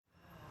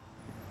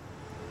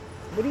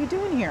What are you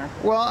doing here?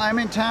 Well, I'm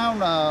in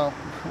town.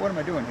 What am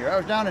I doing here? I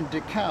was down in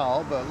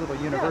DeKalb, a little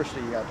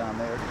university you got down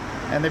there.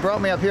 And they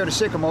brought me up here to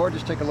Sycamore,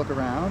 just take a look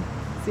around.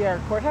 See our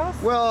courthouse?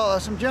 Well,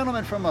 some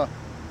gentlemen from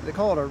they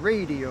call it a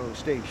radio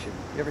station.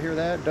 You ever hear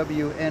that?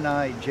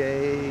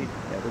 WNIJ.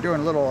 Yeah, they're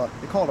doing a little,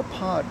 they call it a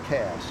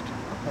podcast.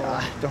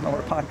 I don't know what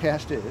a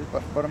podcast is,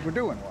 but we're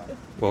doing one.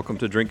 Welcome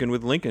to Drinkin'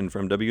 with Lincoln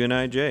from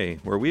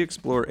WNIJ, where we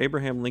explore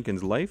Abraham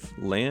Lincoln's life,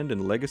 land,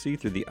 and legacy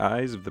through the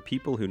eyes of the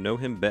people who know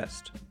him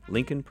best,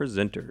 Lincoln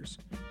Presenters.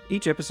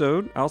 Each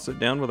episode, I'll sit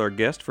down with our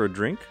guest for a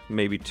drink,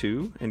 maybe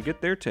two, and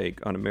get their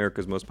take on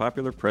America's most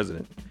popular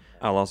president.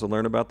 I'll also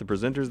learn about the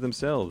presenters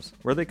themselves,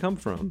 where they come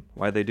from,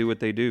 why they do what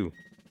they do,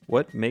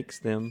 what makes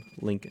them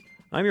Lincoln.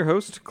 I'm your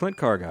host, Clint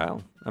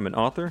Cargile. I'm an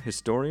author,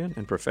 historian,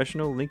 and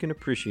professional Lincoln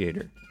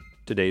appreciator.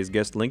 Today's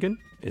guest Lincoln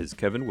is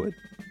Kevin Wood.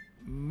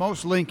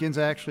 Most Lincolns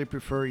actually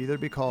prefer either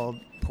to be called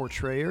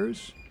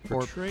portrayers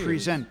or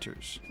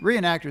presenters.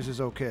 Reenactors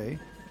is okay.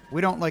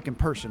 We don't like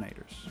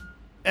impersonators.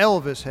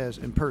 Elvis has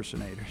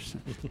impersonators.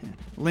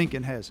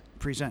 Lincoln has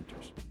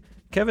presenters.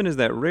 Kevin is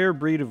that rare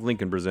breed of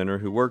Lincoln presenter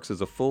who works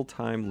as a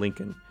full-time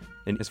Lincoln.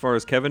 And as far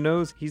as Kevin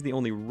knows, he's the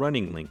only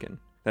running Lincoln.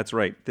 That's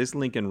right, this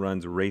Lincoln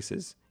runs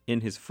races,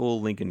 in his full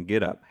Lincoln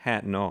getup,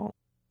 hat and all.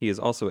 He is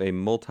also a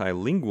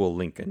multilingual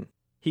Lincoln.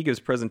 He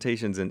gives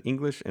presentations in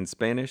English and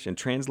Spanish and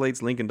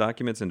translates Lincoln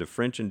documents into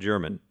French and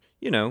German.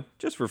 You know,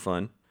 just for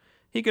fun.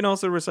 He can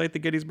also recite the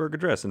Gettysburg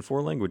Address in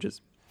 4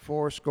 languages.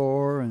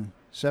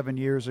 77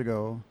 years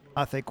ago,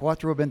 hace 4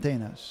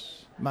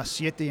 veintenas, más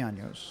 7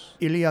 años,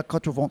 il y a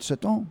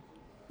 87 ans,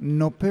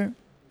 no peut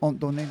en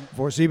donner.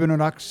 Vor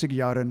 87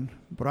 Jahren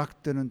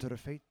brachten unsere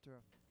Väter.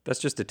 That's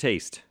just a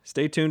taste.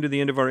 Stay tuned to the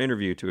end of our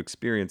interview to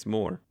experience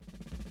more.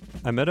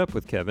 I met up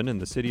with Kevin in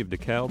the city of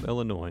DeKalb,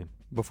 Illinois.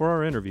 Before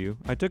our interview,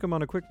 I took him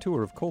on a quick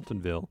tour of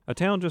Coltonville, a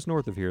town just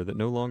north of here that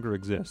no longer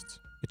exists.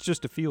 It's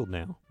just a field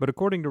now, but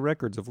according to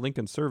records of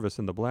Lincoln's service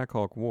in the Black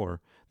Hawk War,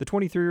 the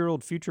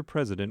 23-year-old future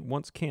president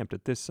once camped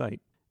at this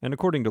site. And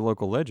according to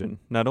local legend,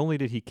 not only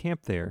did he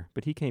camp there,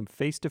 but he came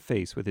face to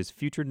face with his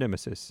future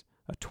nemesis,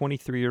 a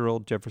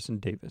 23-year-old Jefferson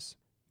Davis.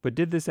 But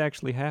did this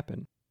actually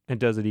happen? And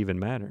does it even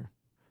matter?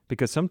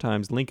 Because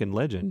sometimes Lincoln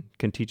legend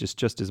can teach us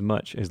just as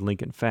much as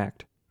Lincoln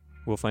fact.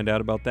 We'll find out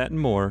about that and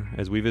more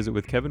as we visit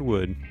with Kevin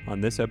Wood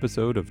on this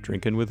episode of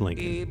Drinkin' with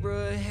Lincoln.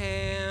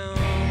 Abraham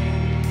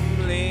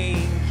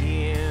Lincoln.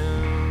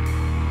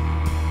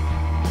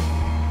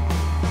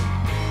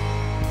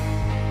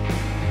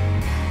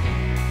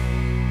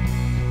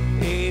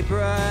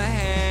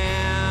 Abraham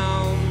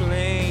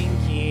Lincoln.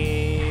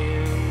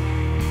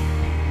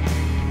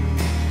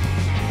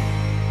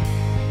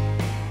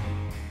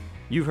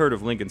 You've heard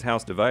of Lincoln's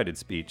House Divided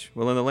speech.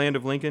 Well, in the land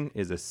of Lincoln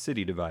is a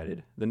city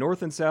divided. The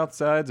north and south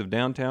sides of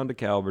downtown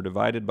DeKalb are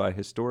divided by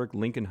historic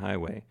Lincoln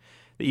Highway.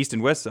 The east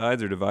and west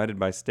sides are divided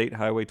by State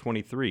Highway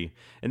 23,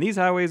 and these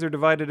highways are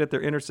divided at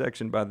their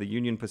intersection by the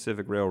Union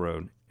Pacific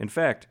Railroad. In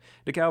fact,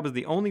 DeKalb is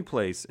the only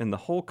place in the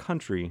whole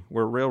country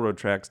where railroad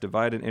tracks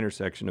divide an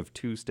intersection of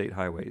 2 state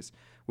highways,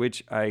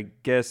 which I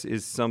guess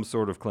is some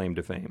sort of claim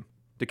to fame.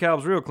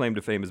 DeKalb's real claim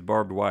to fame is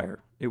barbed wire.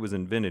 It was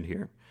invented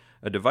here.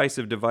 A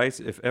divisive device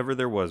if ever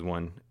there was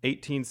one.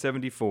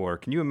 1874.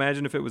 Can you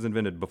imagine if it was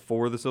invented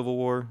before the Civil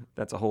War?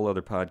 That's a whole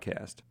other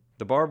podcast.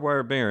 The barbed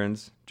wire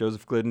barons,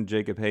 Joseph Glidden,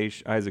 Jacob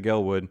Haish, Isaac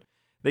Elwood,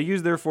 they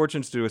used their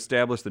fortunes to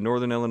establish the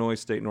Northern Illinois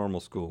State Normal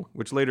School,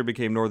 which later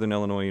became Northern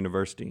Illinois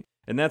University.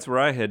 And that's where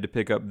I head to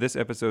pick up this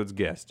episode's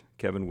guest,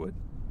 Kevin Wood.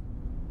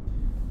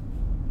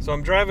 So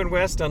I'm driving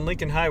west on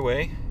Lincoln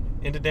Highway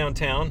into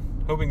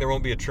downtown, hoping there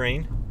won't be a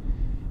train.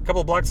 A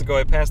couple blocks ago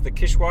I passed the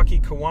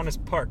Kishwaukee Kiwanis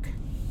Park.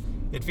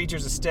 It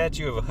features a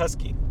statue of a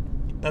husky.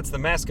 That's the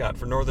mascot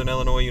for Northern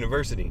Illinois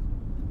University.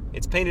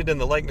 It's painted in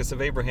the likeness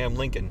of Abraham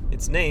Lincoln.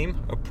 Its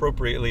name,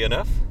 appropriately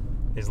enough,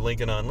 is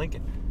Lincoln on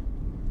Lincoln.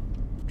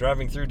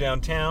 Driving through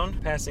downtown,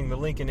 passing the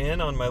Lincoln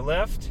Inn on my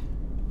left.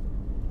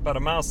 About a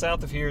mile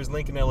south of here is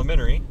Lincoln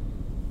Elementary.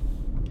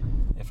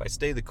 If I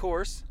stay the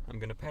course, I'm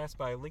going to pass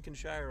by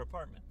Lincolnshire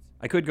Apartments.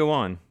 I could go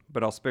on,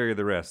 but I'll spare you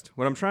the rest.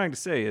 What I'm trying to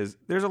say is,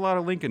 there's a lot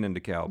of Lincoln in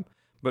DeKalb.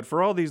 But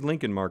for all these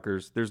Lincoln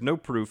markers, there's no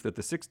proof that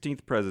the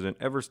 16th president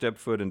ever stepped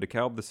foot in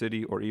DeKalb the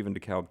city or even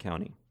DeKalb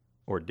County.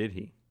 Or did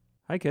he?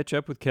 I catch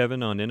up with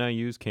Kevin on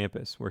NIU's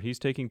campus, where he's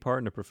taking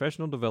part in a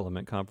professional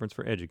development conference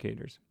for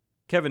educators.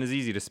 Kevin is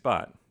easy to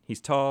spot.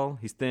 He's tall,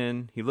 he's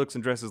thin, he looks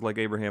and dresses like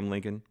Abraham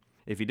Lincoln.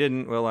 If he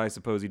didn't, well, I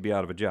suppose he'd be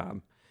out of a job.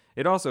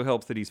 It also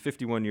helps that he's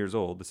 51 years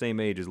old, the same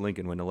age as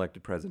Lincoln when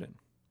elected president.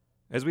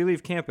 As we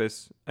leave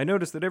campus, I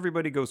notice that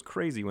everybody goes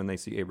crazy when they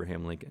see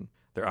Abraham Lincoln.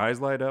 Their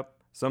eyes light up.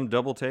 Some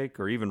double take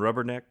or even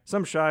rubberneck.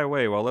 Some shy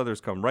away while others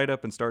come right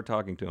up and start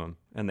talking to him.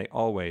 And they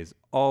always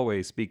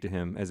speak to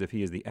him as if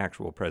he is the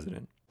actual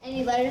president.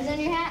 Any letters in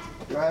your hat?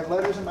 Do I have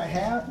letters in my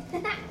hat?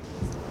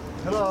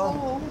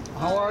 Hello.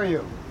 How are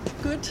you?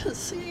 Good to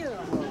see you.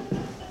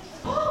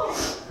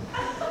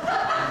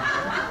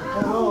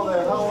 Hello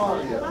there. How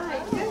are you?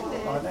 My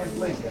goodness. My name's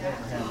Lincoln.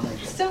 Abraham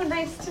Lincoln. So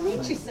nice to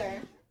meet you, sir.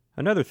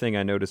 Another thing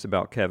I notice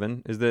about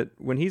Kevin is that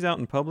when he's out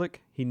in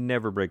public, he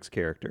never breaks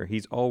character.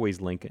 He's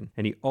always Lincoln,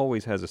 and he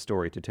always has a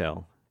story to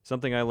tell.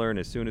 Something I learn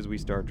as soon as we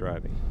start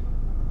driving.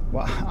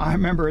 Well, I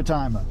remember a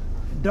time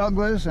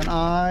Douglas and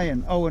I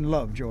and Owen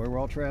Lovejoy were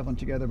all traveling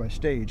together by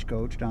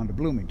stagecoach down to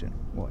Bloomington.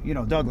 Well,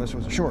 Douglas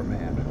was a short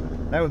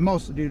man. That was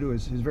mostly due to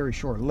his very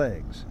short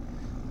legs.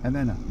 And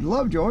then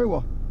Lovejoy,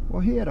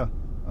 well, he had a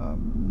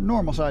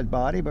normal-sized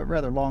body, but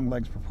rather long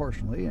legs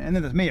proportionally. And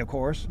then there's me, of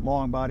course,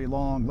 long body,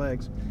 long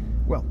legs.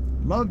 Well,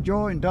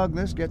 Lovejoy and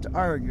Douglas get to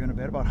arguing a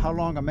bit about how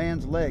long a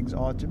man's legs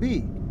ought to be.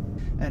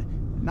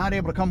 And not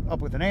able to come up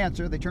with an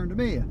answer, they turned to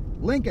me.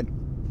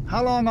 Lincoln,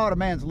 how long ought a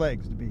man's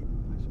legs to be?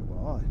 I said,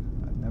 well,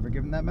 I've never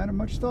given that matter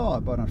much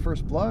thought, but on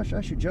first blush,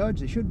 I should judge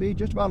they should be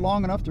just about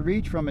long enough to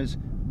reach from his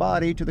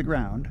body to the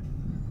ground.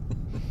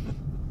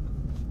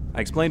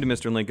 I explained to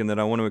Mr. Lincoln that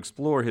I want to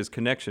explore his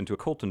connection to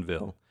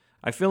Coltonville.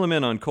 I fill him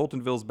in on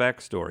Coltonville's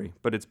backstory,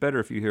 but it's better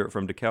if you hear it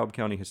from DeKalb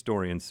County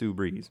historian Sue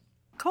Breeze.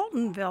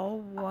 Coltonville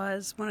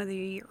was one of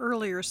the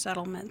earlier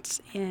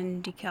settlements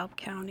in DeKalb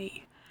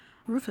County.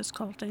 Rufus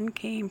Colton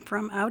came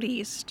from out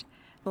east.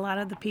 A lot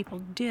of the people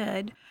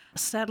did,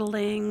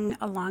 settling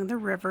along the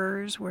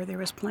rivers where there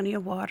was plenty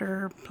of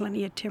water,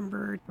 plenty of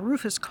timber.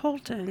 Rufus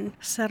Colton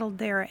settled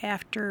there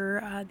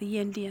after the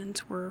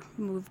Indians were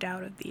moved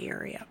out of the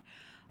area,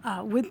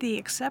 with the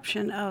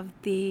exception of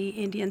the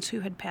Indians who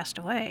had passed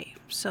away.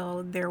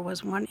 So there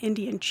was one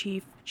Indian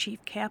chief,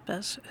 Chief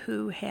Capus,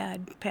 who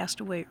had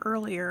passed away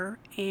earlier,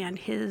 and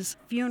his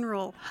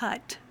funeral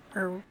hut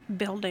or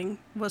building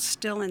was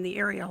still in the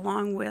area,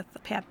 along with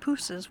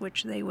papooses,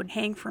 which they would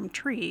hang from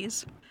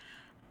trees.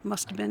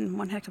 Must have been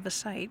one heck of a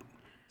sight.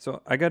 So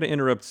I got to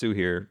interrupt Sue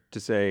here to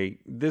say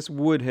this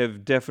would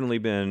have definitely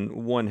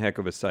been one heck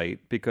of a sight,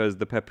 because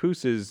the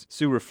papooses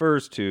Sue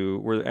refers to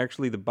were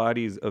actually the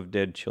bodies of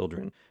dead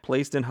children,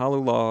 placed in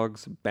hollow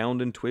logs,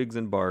 bound in twigs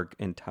and bark,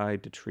 and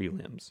tied to tree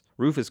limbs.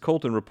 Rufus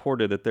Colton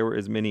reported that there were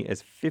as many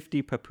as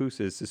 50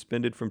 papooses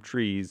suspended from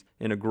trees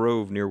in a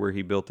grove near where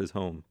he built his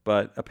home.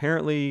 But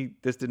apparently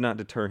this did not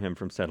deter him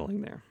from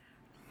settling there.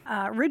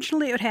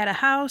 Originally it had a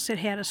house, it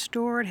had a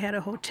store, it had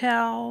a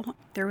hotel,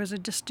 there was a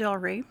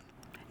distillery.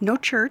 No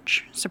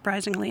church,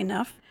 surprisingly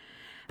enough.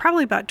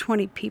 Probably about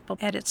 20 people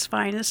at its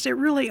finest. It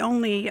really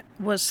only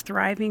was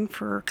thriving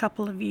for a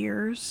couple of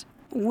years.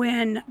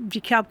 When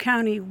DeKalb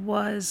County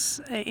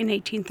was, in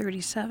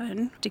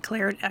 1837,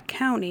 declared a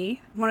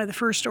county, one of the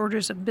first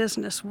orders of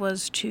business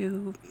was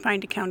to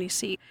find a county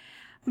seat.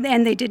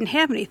 And they didn't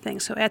have anything,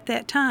 so at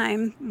that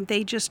time,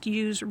 they just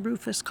used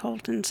Rufus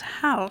Colton's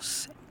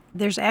house.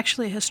 There's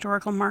actually a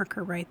historical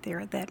marker right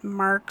there that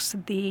marks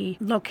the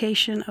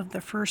location of the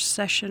first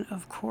session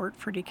of court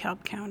for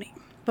DeKalb County.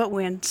 But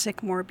when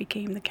Sycamore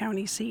became the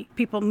county seat,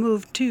 people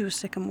moved to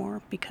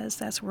Sycamore because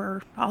that's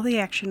where all the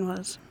action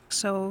was.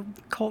 So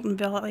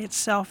Coltonville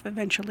itself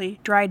eventually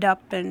dried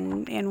up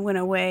and went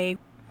away.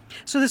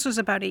 So this was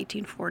about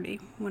 1840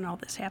 when all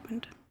this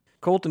happened.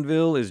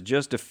 Coltonville is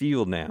just a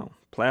field now,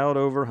 plowed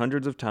over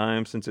hundreds of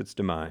times since its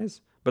demise.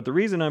 But the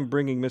reason I'm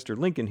bringing Mr.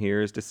 Lincoln here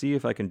is to see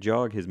if I can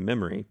jog his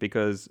memory,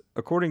 because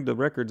according to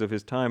records of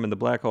his time in the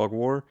Black Hawk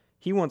War,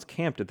 he once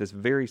camped at this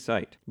very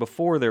site,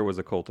 before there was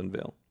a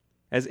Coltonville.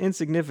 As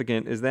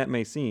insignificant as that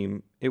may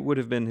seem, it would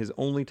have been his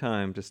only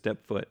time to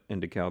step foot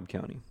in DeKalb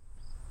County.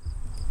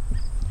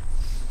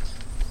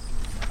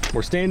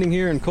 We're standing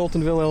here in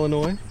Coltonville,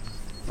 Illinois,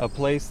 a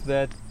place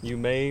that you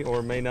may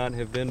or may not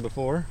have been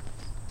before.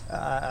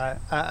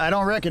 I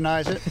don't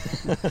recognize it.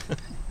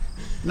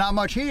 Not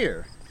much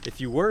here. If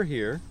you were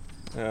here,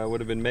 would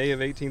have been May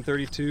of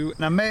 1832.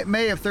 Now,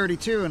 May of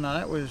 32, and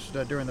that was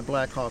during the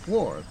Black Hawk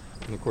War.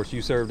 And of course,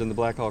 you served in the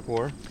Black Hawk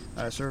War.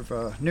 I served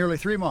nearly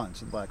 3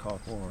 months in the Black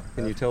Hawk War.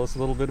 Can you tell us a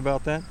little bit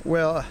about that?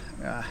 Well,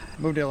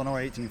 moved to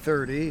Illinois in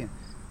 1830.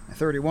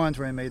 31 is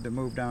when I made the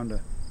move down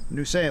to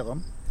New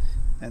Salem.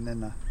 And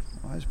then,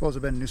 I suppose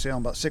I've been in New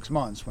Salem about 6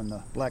 months when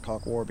the Black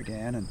Hawk War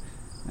began.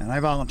 And I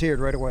volunteered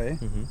right away.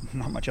 Mm-hmm.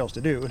 Not much else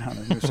to do down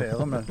in New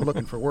Salem,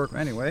 looking for work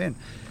anyway. And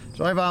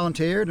so I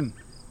volunteered, and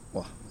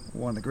well,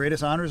 one of the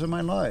greatest honors of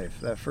my life.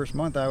 That first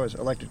month I was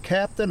elected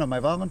captain of my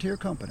volunteer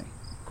company.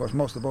 Of course,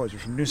 most of the boys were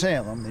from New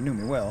Salem. They knew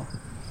me well.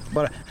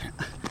 But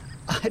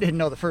I didn't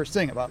know the first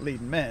thing about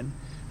leading men.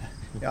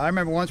 I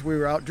remember once we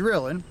were out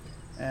drilling,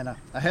 and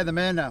I had the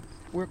men,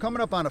 we were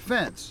coming up on a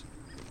fence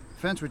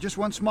with just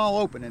one small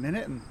opening in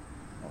it, and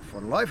for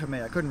the life of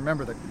me, I couldn't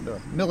remember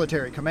the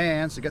military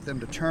commands to get them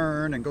to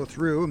turn and go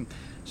through. And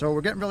so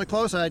we're getting really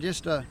close. I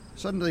just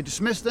suddenly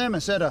dismissed them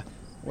and said,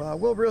 well,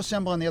 we'll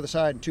reassemble on the other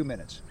side in 2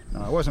 minutes.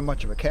 No, I wasn't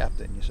much of a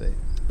captain, you see.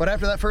 But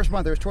after that first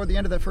month, it was toward the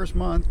end of that first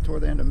month,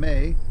 toward the end of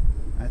May,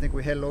 I think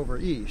we headed over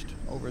east,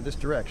 over this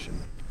direction.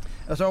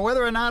 So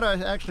whether or not I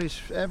actually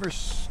ever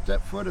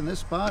stepped foot in this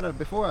spot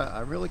before,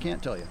 I really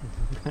can't tell you.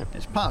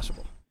 It's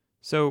possible.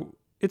 So,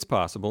 it's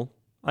possible.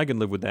 I can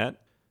live with that.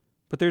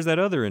 But there's that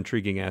other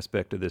intriguing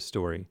aspect of this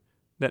story.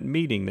 That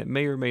meeting that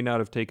may or may not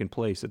have taken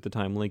place at the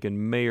time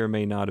Lincoln may or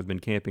may not have been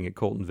camping at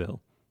Coltonville.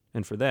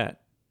 And for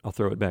that, I'll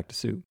throw it back to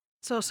Sue.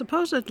 So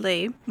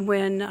supposedly,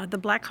 when the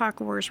Black Hawk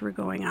Wars were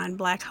going on,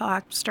 Black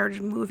Hawk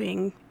started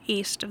moving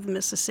east of the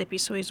Mississippi,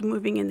 so he's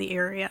moving in the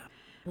area.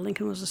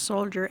 Lincoln was a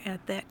soldier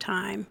at that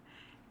time,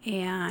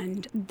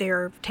 and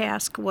their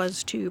task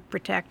was to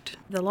protect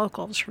the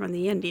locals from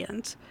the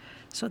Indians.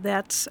 So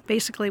that's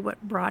basically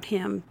what brought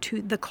him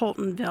to the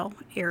Coltonville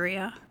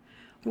area,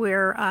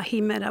 where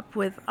he met up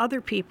with other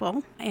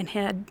people and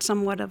had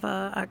somewhat of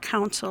a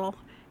council.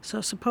 So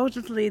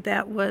supposedly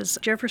that was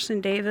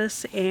Jefferson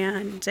Davis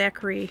and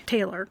Zachary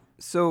Taylor.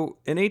 So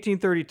in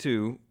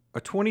 1832,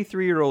 a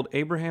 23-year-old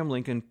Abraham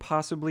Lincoln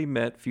possibly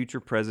met future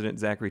President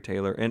Zachary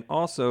Taylor and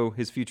also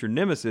his future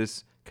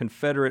nemesis,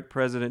 Confederate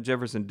President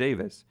Jefferson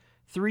Davis.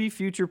 3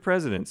 future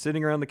presidents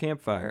sitting around the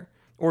campfire,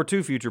 or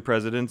 2 future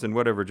presidents and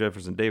whatever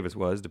Jefferson Davis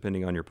was,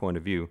 depending on your point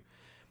of view.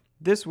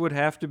 This would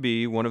have to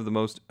be one of the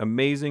most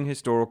amazing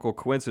historical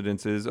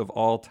coincidences of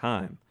all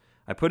time.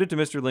 I put it to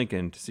Mr.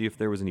 Lincoln to see if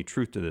there was any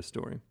truth to this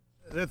story.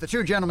 That the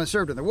 2 gentlemen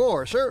served in the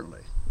war,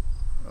 certainly.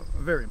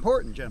 A very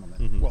important gentleman.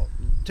 Mm-hmm. Well,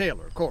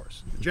 Taylor, of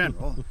course, the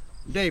general.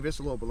 Davis,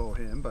 a little below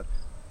him, but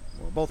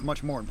both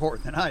much more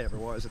important than I ever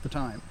was at the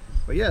time.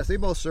 But yes, they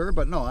both served,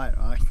 but no,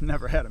 I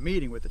never had a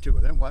meeting with the 2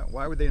 of them.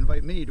 Why would they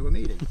invite me to a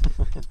meeting?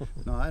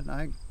 No,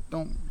 I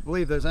don't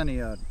believe there's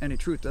any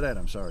truth to that,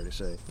 I'm sorry to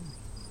say.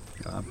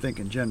 I'm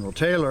thinking General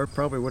Taylor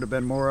probably would have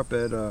been more up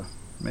at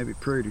maybe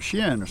Prairie du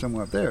Chien or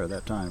somewhere up there at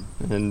that time.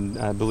 And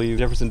I believe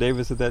Jefferson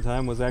Davis at that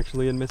time was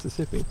actually in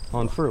Mississippi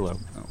on furlough.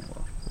 Oh,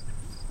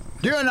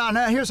 well.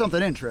 Now, here's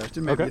something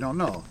interesting, maybe Okay. you don't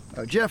know.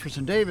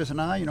 Jefferson Davis and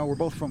I, we're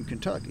both from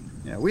Kentucky.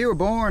 Yeah, we were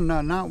born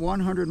not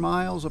 100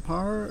 miles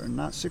apart and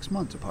not 6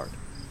 months apart.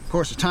 Of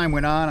course, as time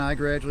went on, I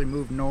gradually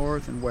moved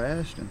north and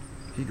west, and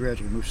he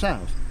gradually moved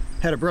south.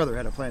 Had a brother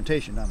had a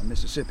plantation down in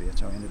Mississippi.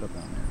 That's how I ended up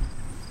down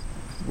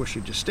there. Wish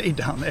he'd just stayed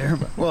down there,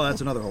 but, well,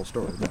 that's another whole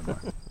story.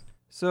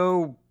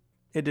 So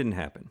it didn't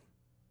happen.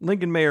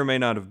 Lincoln may or may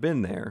not have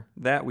been there.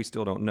 That we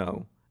still don't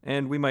know,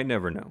 and we might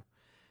never know.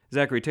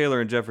 Zachary Taylor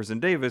and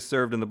Jefferson Davis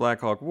served in the Black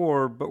Hawk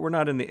War, but were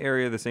not in the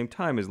area the same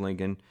time as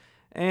Lincoln.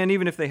 And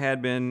even if they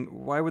had been,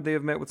 why would they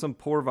have met with some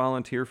poor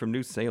volunteer from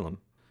New Salem?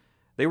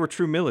 They were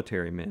true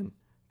military men.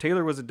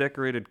 Taylor was a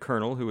decorated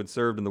colonel who had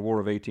served in the War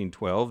of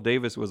 1812.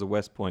 Davis was a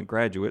West Point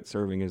graduate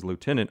serving as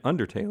lieutenant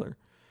under Taylor.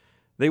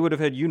 They would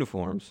have had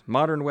uniforms,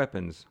 modern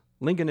weapons.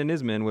 Lincoln and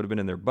his men would have been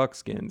in their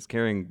buckskins,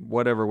 carrying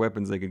whatever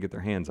weapons they could get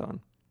their hands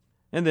on.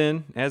 And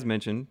then, as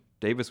mentioned,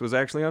 Davis was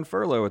actually on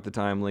furlough at the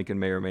time Lincoln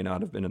may or may not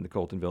have been in the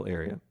Coltonville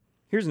area.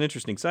 Here's an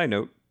interesting side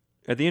note.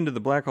 At the end of the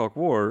Black Hawk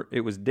War,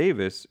 it was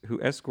Davis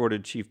who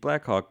escorted Chief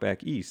Black Hawk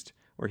back east,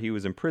 where he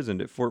was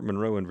imprisoned at Fort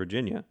Monroe in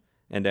Virginia.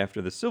 And after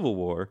the Civil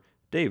War,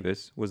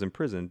 Davis was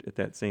imprisoned at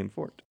that same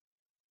fort.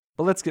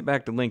 But let's get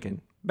back to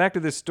Lincoln. Back to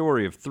this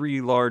story of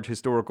 3 large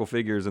historical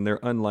figures and their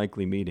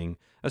unlikely meeting.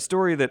 A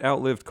story that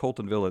outlived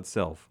Coltonville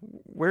itself.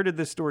 Where did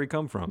this story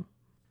come from?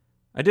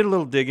 I did a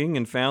little digging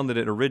and found that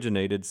it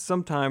originated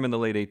sometime in the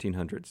late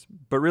 1800s,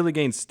 but really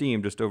gained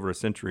steam just over a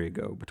century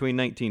ago, between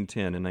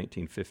 1910 and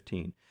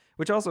 1915,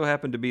 which also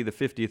happened to be the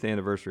 50th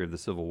anniversary of the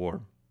Civil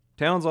War.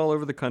 Towns all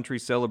over the country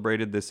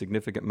celebrated this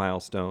significant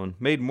milestone,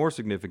 made more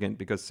significant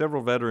because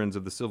several veterans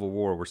of the Civil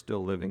War were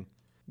still living.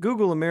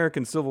 Google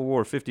American Civil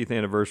War 50th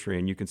anniversary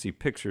and you can see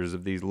pictures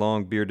of these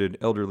long-bearded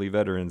elderly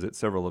veterans at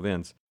several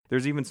events.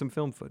 There's even some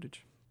film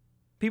footage.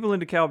 People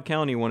in DeKalb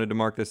County wanted to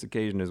mark this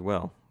occasion as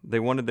well. They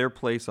wanted their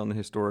place on the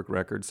historic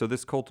record, so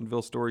this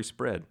Coltonville story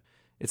spread.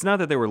 It's not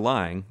that they were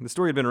lying. The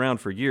story had been around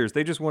for years.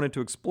 They just wanted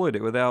to exploit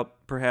it without,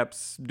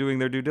 perhaps, doing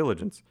their due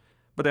diligence.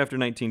 But after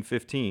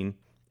 1915,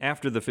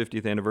 after the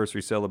 50th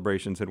anniversary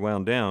celebrations had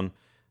wound down,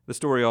 the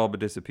story all but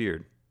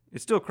disappeared.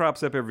 It still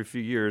crops up every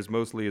few years,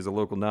 mostly as a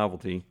local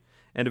novelty,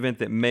 an event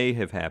that may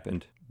have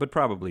happened, but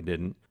probably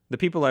didn't. The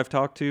people I've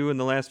talked to in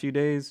the last few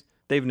days,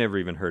 they've never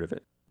even heard of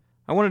it.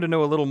 I wanted to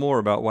know a little more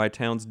about why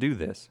towns do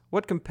this.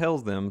 What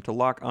compels them to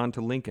lock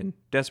onto Lincoln,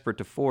 desperate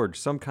to forge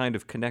some kind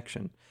of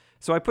connection?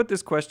 So I put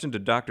this question to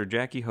Dr.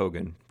 Jackie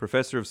Hogan,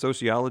 professor of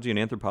sociology and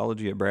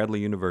anthropology at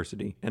Bradley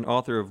University, and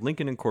author of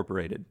Lincoln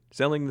Incorporated,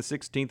 Selling the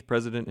 16th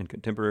President in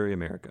Contemporary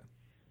America.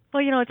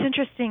 Well, it's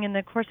interesting. In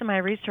the course of my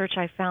research,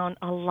 I found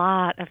a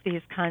lot of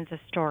these kinds of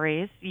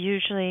stories,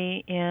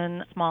 usually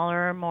in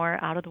smaller, more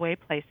out-of-the-way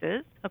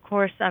places. Of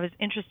course, I was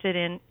interested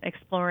in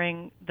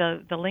exploring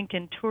the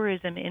Lincoln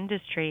tourism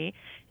industry,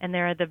 and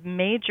there are the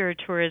major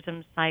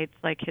tourism sites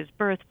like his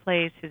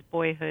birthplace, his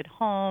boyhood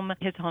home,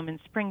 his home in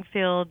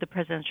Springfield, the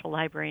Presidential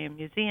Library and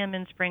Museum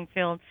in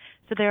Springfield.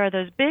 So there are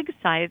those big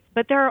sites,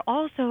 but there are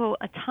also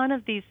a ton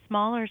of these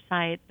smaller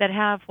sites that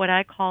have what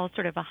I call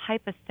sort of a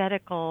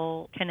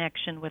hypothetical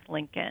connection with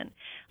Lincoln.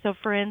 So,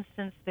 for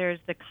instance, there's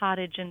the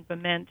cottage in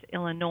Bement,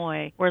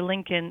 Illinois, where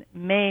Lincoln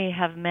may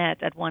have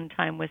met at one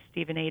time with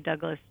Stephen A.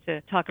 Douglas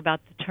to talk about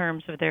the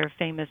terms of their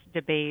famous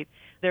debate.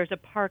 There's a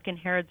park in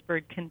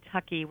Harrodsburg,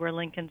 Kentucky, where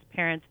Lincoln's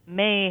parents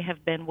may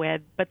have been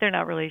wed, but they're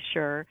not really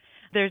sure.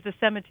 There's a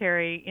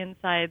cemetery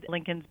inside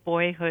Lincoln's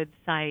boyhood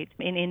site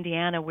in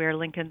Indiana where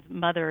Lincoln's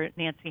mother,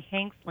 Nancy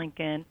Hanks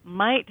Lincoln,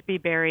 might be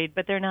buried,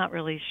 but they're not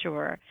really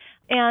sure.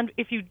 And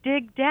if you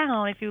dig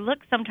down, if you look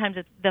sometimes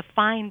at the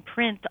fine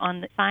print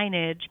on the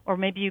signage, or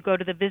maybe you go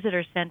to the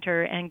visitor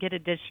center and get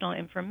additional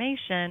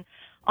information,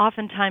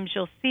 oftentimes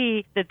you'll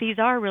see that these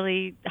are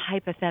really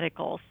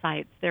hypothetical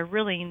sites. They're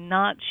really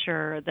not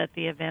sure that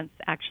the events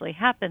actually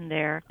happened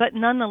there. But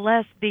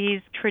nonetheless,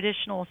 these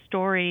traditional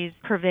stories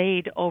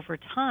pervade over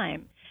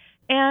time.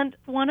 And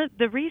one of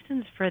the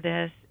reasons for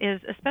this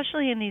is,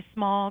 especially in these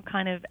small,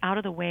 kind of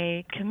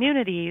out-of-the-way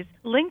communities,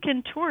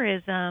 Lincoln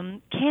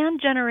tourism can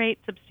generate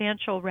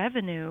substantial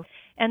revenue,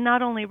 and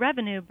not only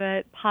revenue,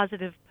 but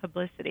positive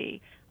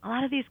publicity. A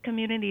lot of these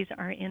communities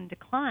are in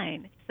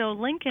decline. So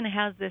Lincoln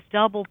has this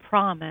double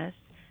promise,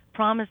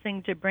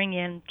 promising to bring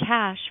in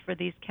cash for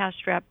these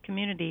cash-strapped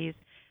communities,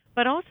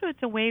 but also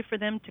it's a way for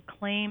them to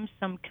claim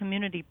some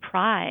community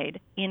pride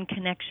in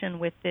connection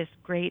with this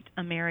great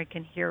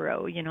American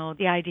hero. You know,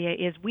 the idea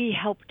is we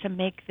helped to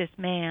make this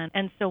man,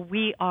 and so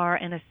we are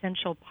an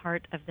essential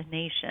part of the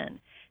nation,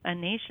 a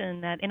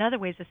nation that in other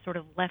ways has sort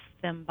of left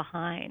them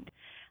behind.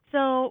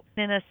 So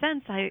in a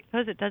sense, I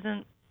suppose it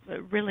doesn't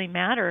really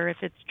matter if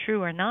it's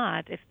true or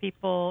not. If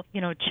people,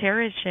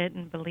 cherish it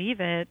and believe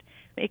it,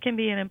 it can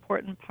be an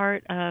important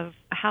part of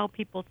how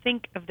people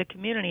think of the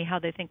community, how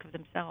they think of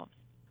themselves.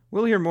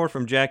 We'll hear more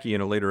from Jackie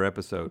in a later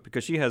episode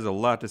because she has a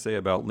lot to say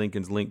about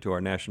Lincoln's link to our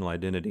national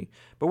identity.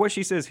 But what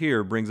she says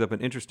here brings up an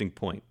interesting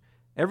point.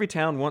 Every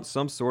town wants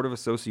some sort of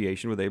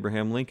association with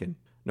Abraham Lincoln,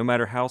 no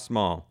matter how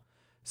small.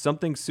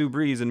 Something Sue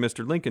Breeze and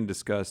Mr. Lincoln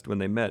discussed when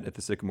they met at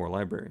the Sycamore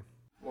Library.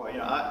 Well,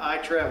 I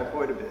travel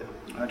quite a bit.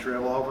 I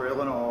travel over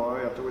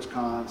Illinois, up to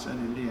Wisconsin,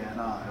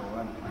 Indiana,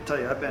 Iowa. And I tell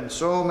you, I've been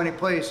so many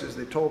places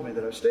they told me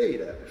that I've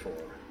stayed at before.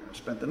 I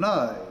spent the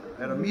night or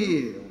had a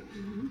meal.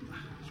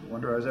 I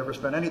wonder if I ever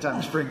spent any time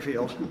in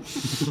Springfield.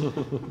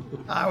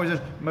 I was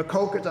in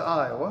Maquoketa,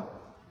 Iowa.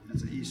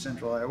 That's East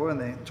Central Iowa, and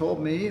they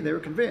told me they were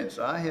convinced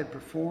I had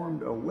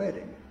performed a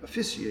wedding,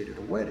 officiated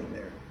a wedding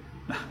there.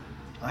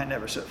 I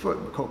never set foot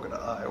in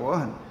Maquoketa,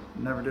 Iowa,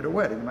 and never did a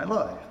wedding in my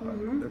life, but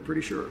they're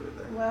pretty sure of it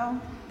there.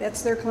 Well,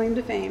 that's their claim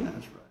to fame.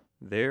 That's right.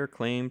 Their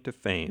claim to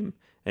fame.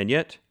 And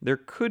yet, there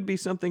could be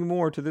something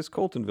more to this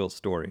Coltonville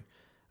story.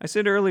 I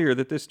said earlier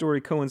that this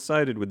story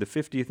coincided with the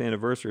 50th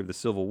anniversary of the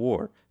Civil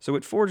War, so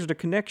it forged a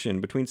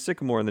connection between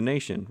Sycamore and the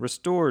nation,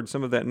 restored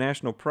some of that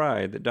national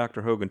pride that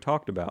Dr. Hogan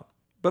talked about.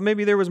 But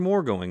maybe there was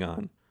more going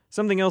on,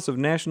 something else of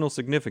national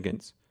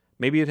significance.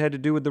 Maybe it had to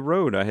do with the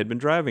road I had been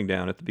driving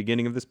down at the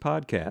beginning of this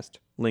podcast,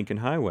 Lincoln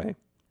Highway.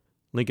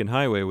 Lincoln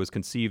Highway was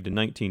conceived in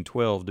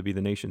 1912 to be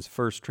the nation's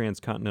first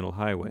transcontinental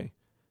highway.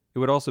 It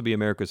would also be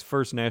America's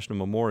first national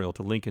memorial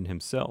to Lincoln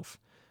himself,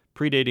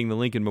 predating the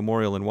Lincoln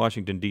Memorial in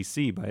Washington,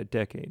 D.C. by a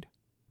decade.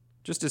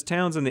 Just as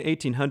towns in the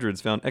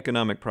 1800s found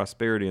economic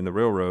prosperity in the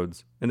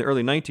railroads, in the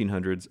early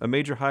 1900s, a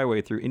major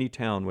highway through any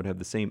town would have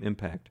the same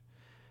impact.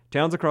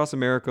 Towns across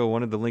America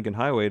wanted the Lincoln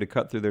Highway to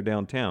cut through their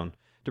downtown,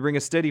 to bring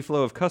a steady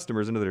flow of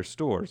customers into their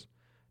stores.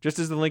 Just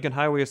as the Lincoln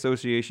Highway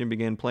Association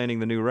began planning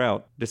the new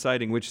route,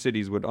 deciding which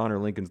cities would honor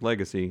Lincoln's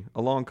legacy,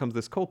 along comes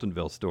this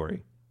Coltonville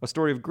story, a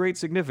story of great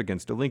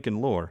significance to Lincoln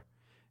lore.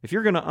 If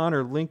you're going to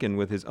honor Lincoln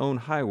with his own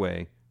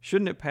highway,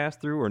 shouldn't it pass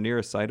through or near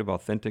a site of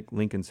authentic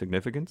Lincoln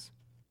significance?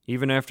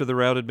 Even after the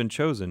route had been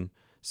chosen,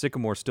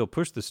 Sycamore still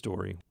pushed the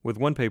story, with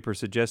one paper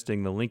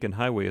suggesting the Lincoln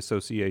Highway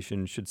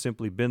Association should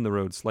simply bend the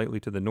road slightly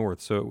to the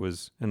north so it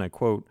was, and I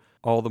quote,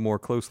 all the more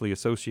closely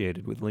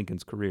associated with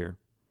Lincoln's career.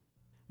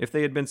 If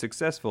they had been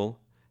successful,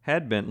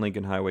 had bent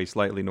Lincoln Highway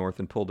slightly north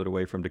and pulled it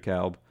away from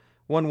DeKalb,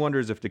 one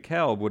wonders if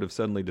DeKalb would have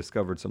suddenly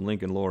discovered some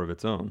Lincoln lore of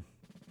its own.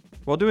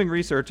 While doing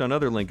research on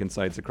other Lincoln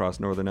sites across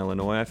northern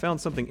Illinois, I found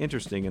something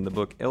interesting in the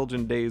book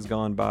Elgin Days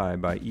Gone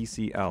By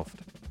E.C. Alft.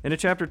 In a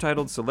chapter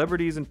titled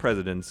Celebrities and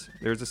Presidents,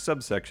 there's a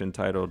subsection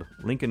titled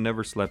Lincoln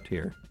Never Slept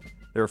Here.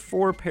 There are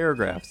 4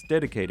 paragraphs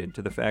dedicated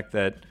to the fact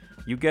that,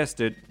 you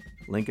guessed it,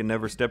 Lincoln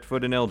never stepped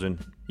foot in Elgin.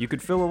 You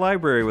could fill a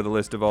library with a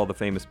list of all the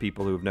famous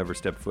people who have never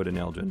stepped foot in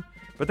Elgin.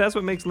 But that's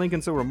what makes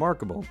Lincoln so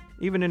remarkable.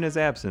 Even in his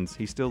absence,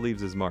 he still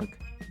leaves his mark.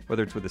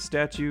 Whether it's with a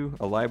statue,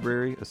 a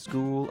library, a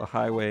school, a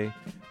highway,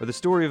 or the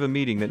story of a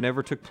meeting that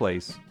never took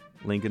place,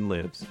 Lincoln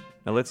lives.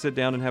 Now let's sit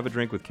down and have a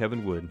drink with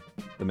Kevin Wood,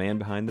 the man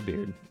behind the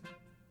beard.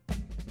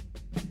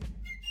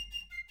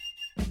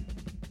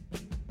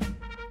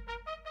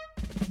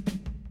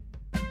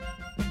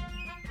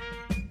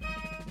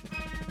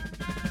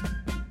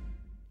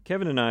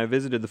 Kevin and I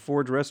visited the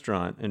Forge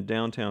restaurant in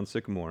downtown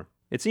Sycamore.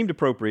 It seemed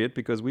appropriate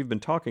because we've been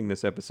talking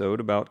this episode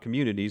about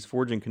communities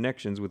forging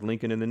connections with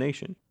Lincoln and the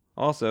nation.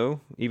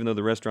 Also, even though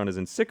the restaurant is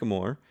in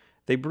Sycamore,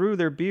 they brew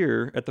their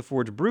beer at the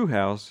Forge Brew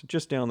House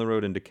just down the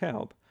road in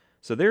DeKalb.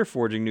 So they're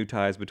forging new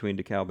ties between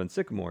DeKalb and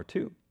Sycamore,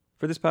 too.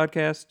 For this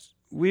podcast,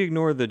 we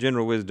ignore the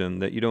general wisdom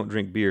that you don't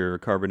drink beer or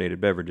carbonated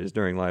beverages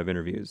during live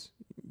interviews,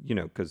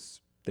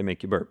 because they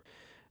make you burp.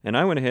 And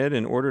I went ahead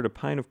and ordered a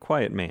pint of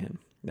Quiet Man.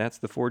 That's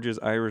the Forge's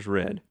Irish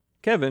Red.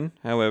 Kevin,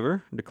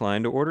 however,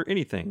 declined to order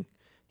anything.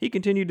 He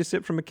continued to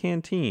sip from a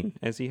canteen,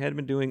 as he had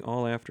been doing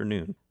all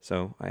afternoon.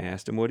 So I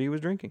asked him what he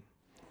was drinking.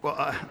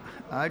 Well,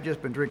 I've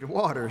just been drinking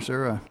water,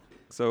 sir.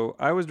 So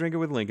I was drinking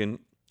with Lincoln,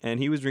 and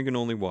he was drinking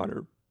only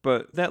water.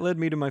 But that led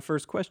me to my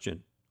first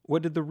question.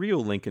 What did the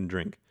real Lincoln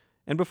drink?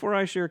 And before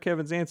I share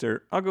Kevin's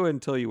answer, I'll go ahead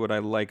and tell you what I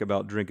like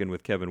about drinking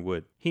with Kevin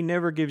Wood. He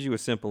never gives you a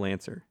simple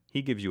answer.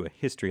 He gives you a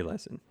history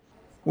lesson.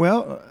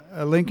 Well,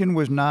 Lincoln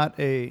was not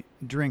a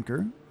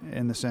drinker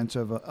in the sense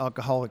of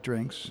alcoholic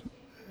drinks.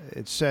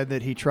 It's said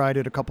that he tried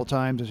it a couple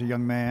times as a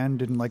young man,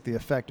 didn't like the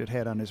effect it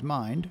had on his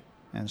mind,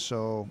 and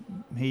so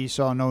he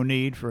saw no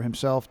need for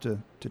himself to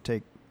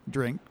take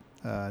drink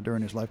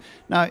during his life.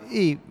 Now,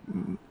 he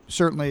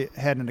certainly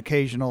had an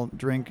occasional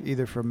drink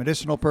either for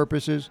medicinal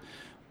purposes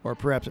or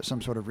perhaps at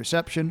some sort of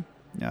reception.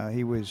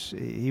 He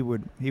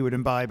would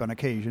imbibe on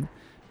occasion,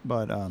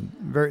 but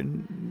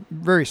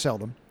very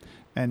seldom,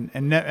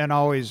 and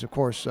always, of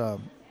course,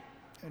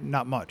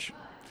 not much.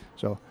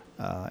 So,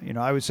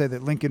 I would say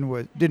that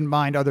Lincoln didn't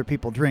mind other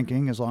people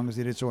drinking as long as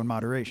they did so in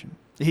moderation.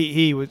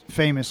 He was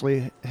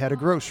famously had a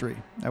grocery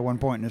at one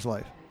point in his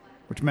life,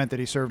 which meant that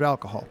he served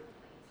alcohol,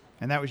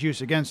 and that was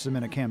used against him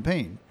in a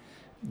campaign.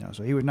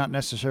 So he was not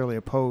necessarily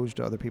opposed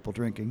to other people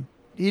drinking.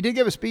 He did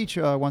give a speech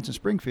once in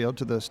Springfield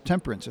to the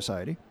Temperance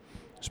Society,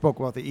 spoke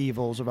about the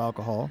evils of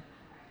alcohol,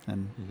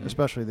 and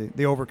especially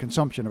the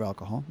overconsumption of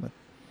alcohol.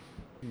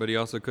 But he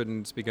also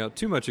couldn't speak out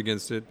too much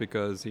against it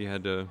because he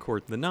had to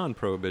court the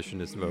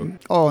non-prohibitionist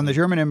vote. Oh, and the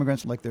German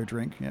immigrants liked their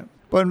drink, yeah.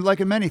 But like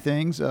in many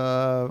things,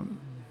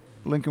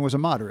 Lincoln was a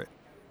moderate.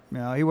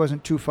 He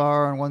wasn't too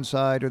far on one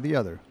side or the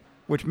other,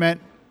 which meant,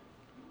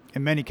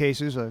 in many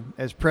cases,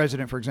 as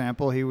president, for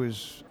example, he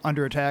was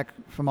under attack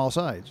from all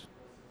sides.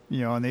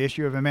 On the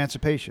issue of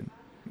emancipation.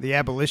 The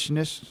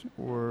abolitionists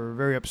were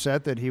very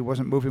upset that he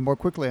wasn't moving more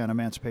quickly on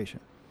emancipation.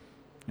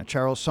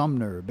 Charles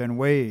Sumner, Ben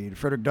Wade,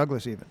 Frederick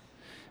Douglass even.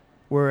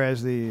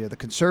 Whereas the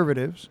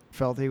conservatives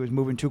felt he was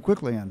moving too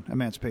quickly on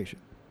emancipation.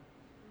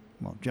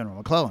 Well, General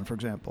McClellan, for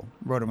example,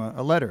 wrote him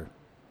a letter,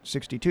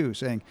 1962,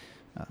 saying,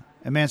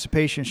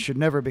 emancipation should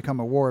never become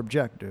a war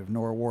objective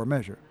nor a war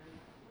measure.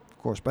 Of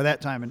course, by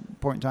that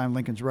point in time,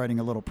 Lincoln's writing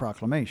a little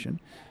proclamation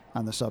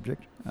on the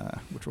subject,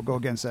 which will go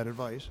against that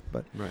advice.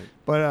 But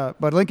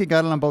Lincoln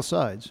got it on both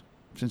sides,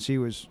 since he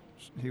was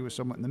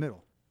somewhat in the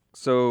middle.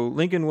 So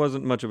Lincoln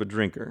wasn't much of a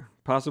drinker,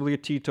 possibly a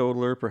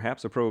teetotaler,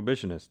 perhaps a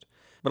prohibitionist.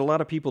 But a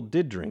lot of people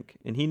did drink,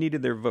 and he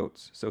needed their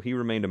votes, so he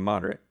remained a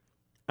moderate.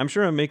 I'm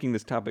sure I'm making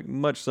this topic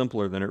much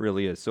simpler than it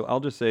really is, so I'll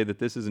just say that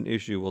this is an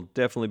issue we'll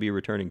definitely be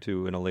returning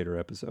to in a later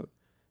episode.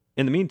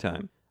 In the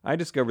meantime, I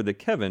discovered that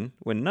Kevin,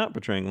 when not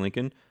portraying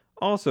Lincoln,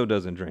 also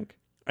doesn't drink.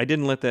 I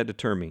didn't let that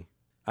deter me.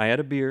 I had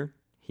a beer,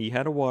 he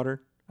had a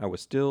water, I was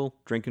still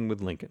drinking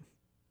with Lincoln.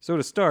 So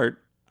to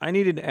start, I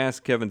needed to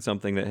ask Kevin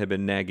something that had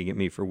been nagging at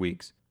me for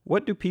weeks.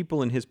 What do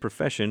people in his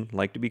profession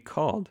like to be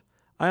called?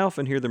 I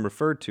often hear them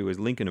referred to as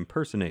Lincoln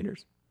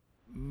impersonators.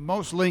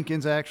 Most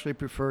Lincolns actually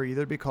prefer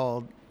either to be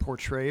called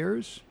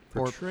portrayers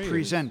or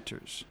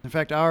presenters. In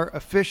fact, our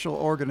official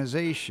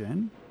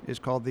organization is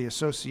called the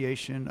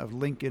Association of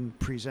Lincoln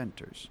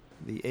Presenters,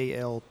 the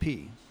ALP.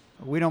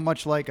 We don't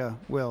much like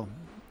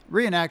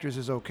reenactors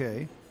is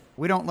okay.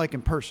 We don't like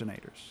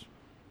impersonators.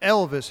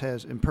 Elvis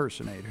has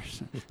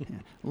impersonators.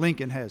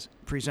 Lincoln has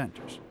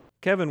presenters.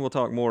 Kevin will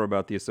talk more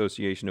about the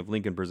Association of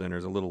Lincoln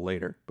Presenters a little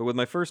later, but with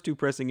my first two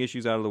pressing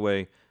issues out of the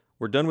way,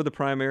 we're done with the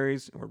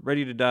primaries, and we're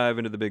ready to dive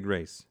into the big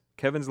race,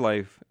 Kevin's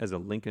life as a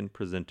Lincoln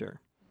presenter.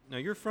 Now,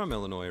 you're from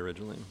Illinois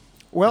originally.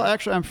 Well,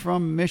 actually, I'm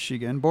from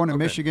Michigan, born in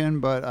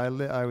Michigan, but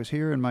I was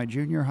here in my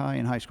junior high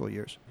and high school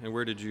years. And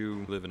where did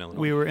you live in Illinois?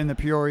 We were in the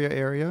Peoria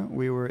area.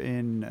 We were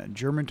in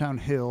Germantown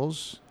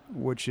Hills,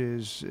 which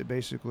is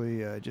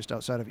basically just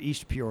outside of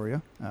East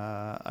Peoria.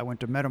 I went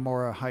to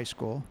Metamora High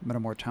School,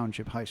 Metamora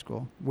Township High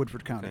School,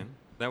 Woodford County. Okay.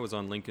 That was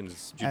on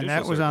Lincoln's judicial And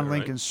that was circuit, on right?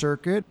 Lincoln's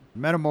circuit.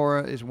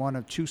 Metamora is one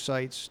of two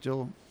sites,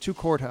 two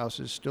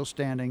courthouses still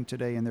standing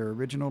today in their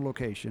original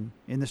location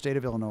in the state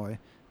of Illinois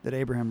that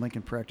Abraham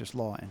Lincoln practiced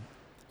law in.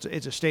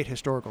 It's a state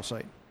historical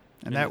site.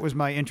 And that was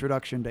my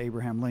introduction to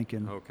Abraham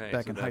Lincoln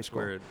back in high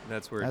school.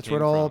 That's where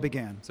it all from.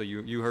 began. So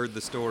you heard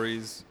the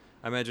stories.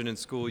 I imagine in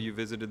school you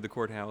visited the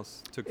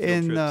courthouse, took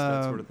field trips,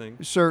 that sort of thing.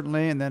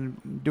 Certainly, and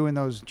then doing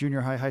those junior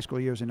high school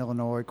years in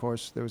Illinois, of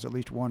course, there was at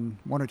least one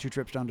or two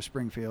trips down to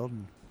Springfield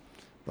and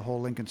the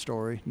whole Lincoln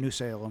story, New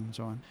Salem, and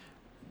so on.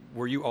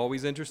 Were you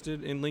always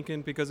interested in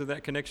Lincoln because of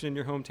that connection in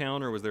your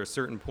hometown, or was there a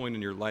certain point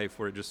in your life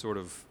where it just sort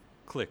of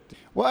clicked?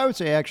 Well, I would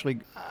say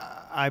actually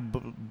I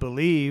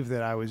believe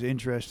that I was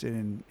interested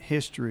in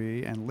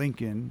history and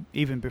Lincoln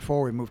even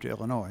before we moved to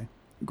Illinois.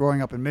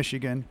 Growing up in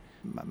Michigan,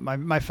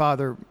 my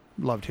father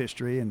loved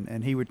history,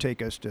 and he would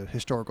take us to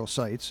historical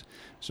sites.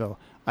 So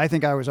I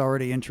think I was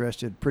already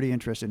pretty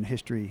interested in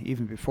history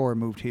even before I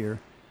moved here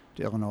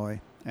to Illinois,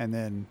 and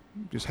then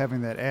just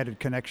having that added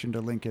connection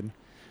to Lincoln.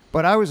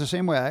 But I was the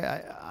same way.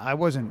 I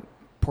wasn't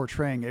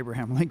portraying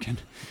Abraham Lincoln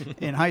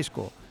in high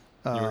school.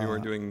 You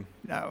weren't doing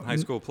high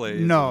school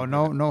plays? No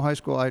high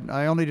school.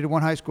 I only did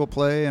one high school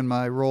play, and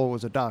my role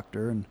was a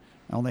doctor, and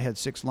I only had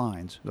 6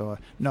 lines. So,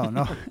 no,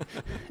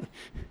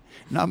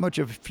 not much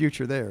of a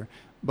future there.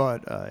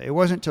 But it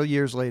wasn't until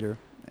years later.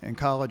 In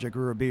college, I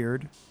grew a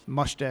beard.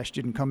 Mustache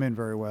didn't come in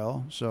very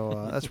well,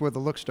 so that's where the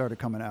look started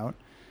coming out.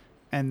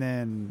 And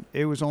then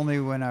it was only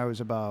when I was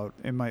about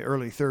in my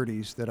early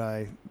 30s that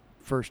I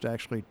first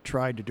actually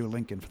tried to do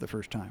Lincoln for the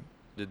first time.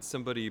 Did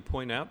somebody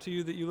point out to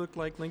you that you looked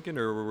like Lincoln,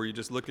 or were you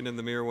just looking in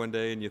the mirror one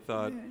day and you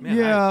thought,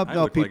 man, I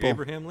look like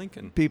Abraham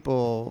Lincoln?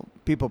 People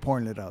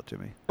pointed it out to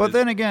me. But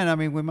then again, I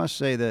mean, we must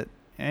say that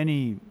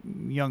any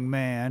young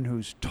man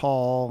who's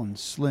tall and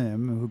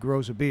slim, who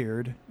grows a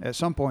beard, at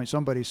some point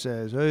somebody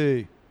says,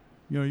 hey,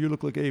 you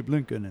look like Abe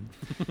Lincoln.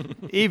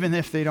 And even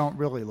if they don't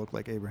really look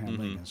like Abraham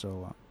Lincoln.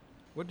 So,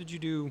 what did you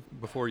do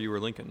before you were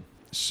Lincoln?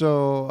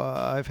 So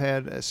I've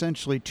had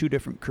essentially 2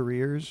 different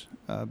careers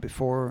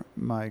before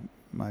my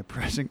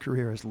present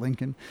career as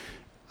Lincoln.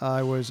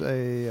 I was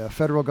a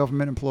federal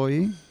government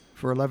employee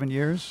for 11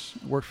 years,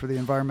 worked for the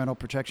Environmental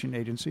Protection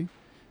Agency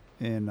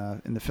in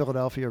the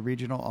Philadelphia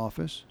regional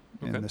office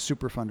in the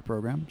Superfund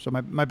program. So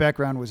my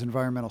background was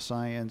environmental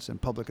science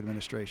and public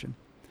administration.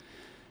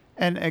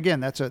 And again,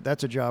 that's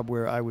a job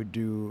where I would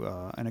do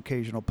an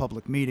occasional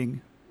public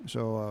meeting,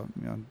 so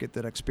get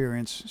that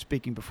experience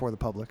speaking before the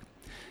public.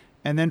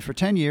 And then for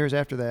 10 years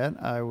after that,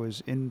 I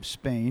was in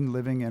Spain,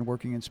 living and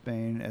working in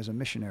Spain as a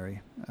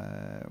missionary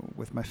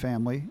with my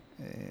family.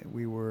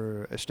 We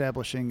were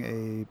establishing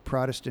a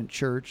Protestant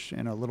church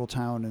in a little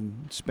town in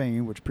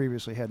Spain, which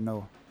previously had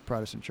no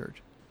Protestant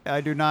church. I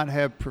do not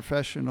have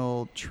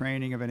professional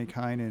training of any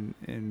kind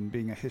in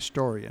being a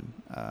historian.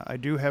 I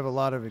do have a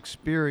lot of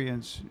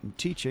experience in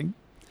teaching,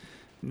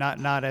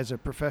 not as a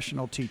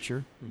professional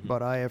teacher,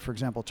 but I have, for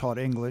example, taught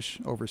English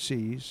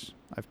overseas.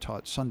 I've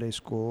taught Sunday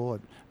school.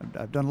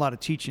 I've done a lot of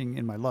teaching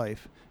in my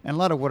life, and a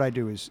lot of what I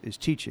do is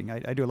teaching.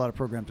 I do a lot of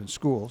programs in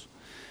schools.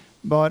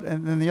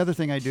 And then the other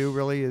thing I do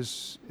really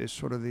is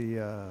sort of the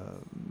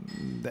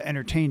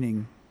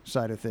entertaining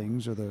side of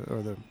things, or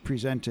the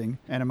presenting.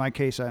 And in my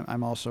case,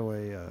 I'm also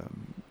a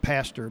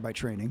pastor by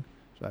training,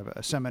 so I have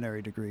a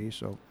seminary degree,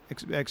 so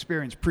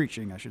experience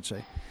preaching, I should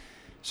say.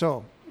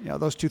 So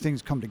those 2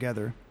 things come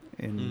together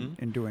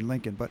in doing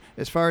Lincoln. But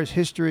as far as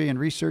history and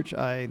research,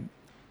 I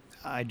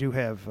do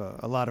have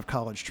a lot of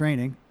college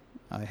training.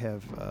 I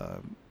have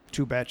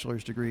 2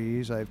 bachelor's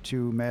degrees. I have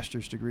 2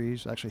 master's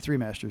degrees, actually 3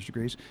 master's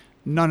degrees,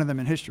 none of them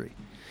in history.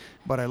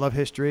 But I love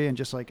history, and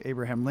just like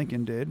Abraham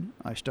Lincoln did,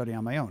 I study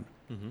on my own.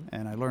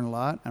 And I learn a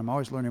lot. I'm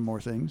always learning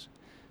more things.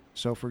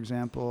 So, for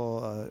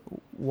example,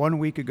 1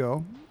 week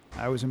ago,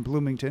 I was in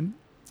Bloomington.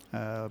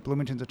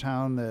 Bloomington's a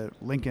town that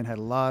Lincoln had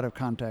a lot of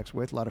contacts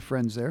with, a lot of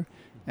friends there.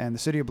 And the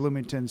city of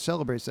Bloomington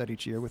celebrates that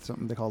each year with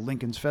something they call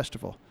Lincoln's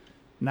Festival.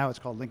 Now it's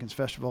called Lincoln's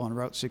Festival on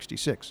Route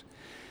 66.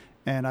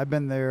 And I've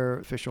been their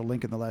official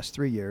Lincoln the last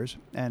 3 years.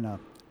 And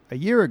a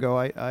year ago,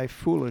 I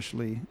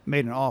foolishly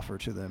made an offer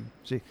to them.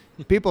 See,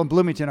 people in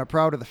Bloomington are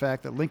proud of the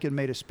fact that Lincoln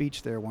made a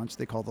speech there once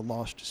they call the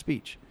Lost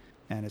Speech.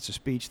 And it's a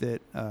speech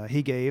that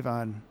he gave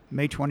on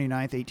May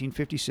 29th,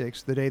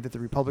 1856, the day that the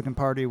Republican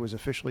Party was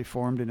officially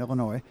formed in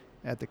Illinois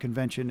at the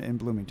convention in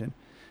Bloomington.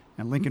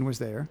 And Lincoln was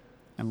there,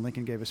 and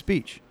Lincoln gave a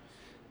speech.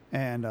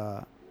 And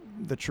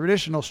the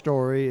traditional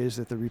story is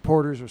that the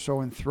reporters were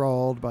so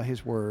enthralled by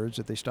his words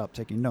that they stopped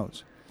taking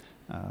notes.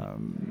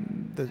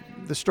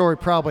 The story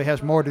probably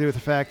has more to do with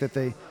the fact that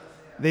they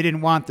didn't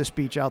want the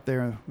speech out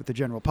there with the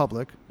general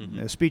public.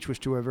 The speech was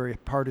to a very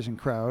partisan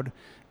crowd.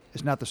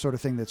 It's not the sort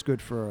of thing that's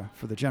good for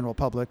the general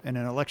public in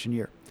an election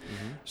year.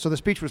 So the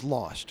speech was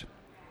lost.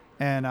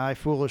 And I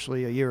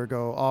foolishly, a year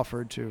ago,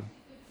 offered to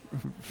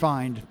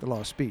find the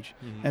lost speech.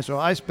 And so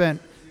I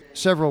spent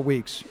several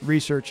weeks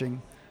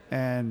researching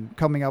and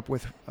coming up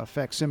with a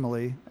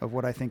facsimile of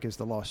what I think is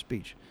the lost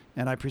speech.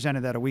 And I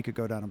presented that a week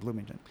ago down in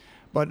Bloomington.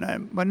 But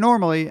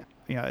normally,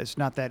 it's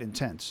not that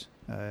intense.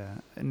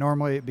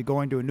 Normally, it'd be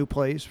going to a new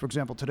place. For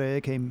example, today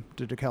I came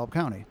to DeKalb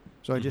County.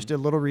 So I just did a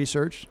little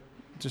research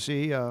to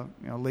see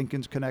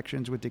Lincoln's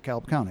connections with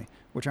DeKalb County,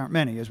 which aren't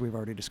many, as we've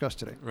already discussed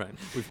today. Right.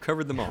 We've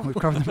covered them all. We've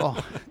covered them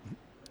all.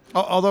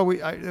 Although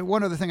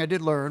one other thing I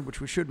did learn, which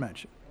we should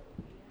mention,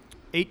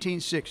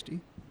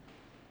 1860,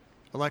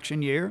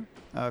 election year.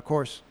 Of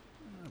course,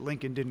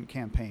 Lincoln didn't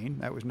campaign.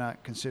 That was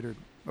not considered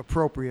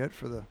appropriate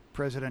for the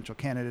presidential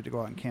candidate to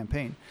go out and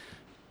campaign.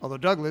 Although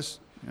Douglas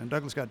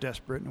got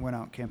desperate and went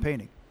out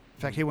campaigning.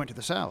 In fact, he went to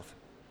the South.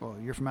 Well,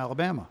 you're from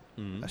Alabama.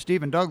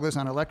 Stephen Douglas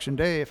on election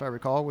day, if I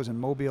recall, was in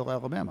Mobile,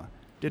 Alabama.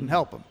 Didn't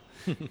help him.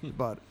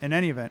 But in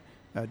any event,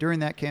 during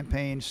that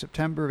campaign,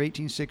 September of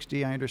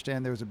 1860, I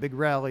understand there was a big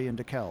rally in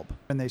DeKalb.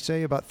 And they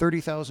say about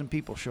 30,000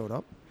 people showed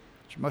up,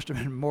 which must have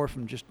been more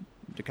from just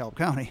DeKalb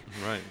County.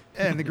 Right.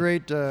 And the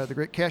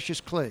great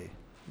Cassius Clay,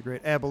 the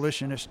great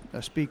abolitionist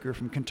speaker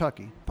from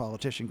Kentucky,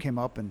 politician, came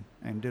up and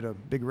did a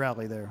big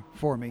rally there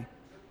for me.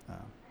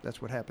 That's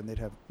what happened.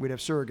 We'd have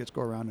surrogates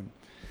go around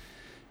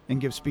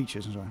and give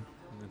speeches and so on.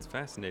 That's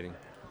fascinating.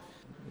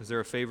 Is there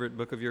a favorite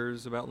book of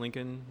yours about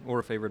Lincoln or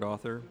a favorite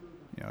author?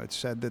 It's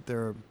said that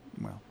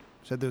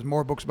there's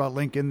more books about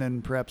Lincoln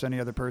than perhaps any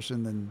other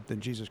person than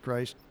Jesus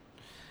Christ.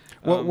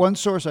 Well, one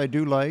source I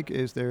do like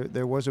is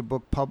there was a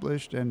book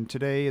published, and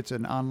today it's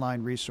an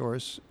online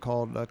resource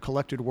called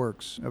Collected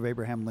Works of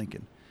Abraham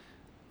Lincoln.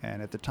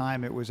 And at the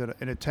time, it was an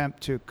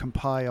attempt to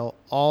compile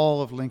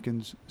all of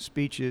Lincoln's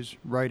speeches,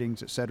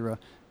 writings, etc.,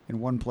 in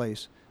one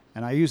place.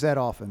 And I use that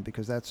often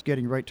because that's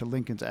getting right to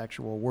Lincoln's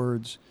actual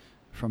words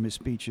from his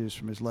speeches,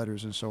 from his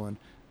letters, and so on.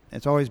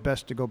 It's always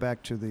best to go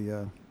back to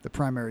the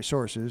primary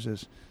sources,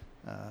 as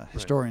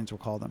historians will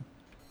call them.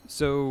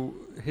 So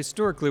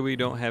historically, we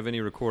don't have any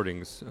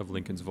recordings of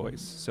Lincoln's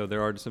voice. So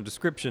there are some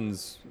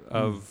descriptions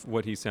of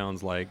what he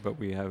sounds like, but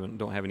we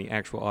don't have any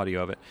actual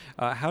audio of it.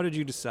 How did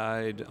you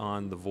decide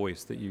on the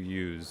voice that you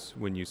use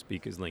when you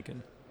speak as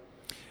Lincoln?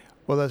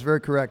 Well, that's very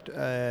correct.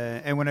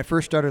 And when I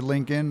first started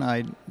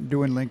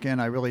doing Lincoln,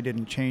 I really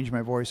didn't change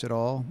my voice at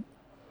all.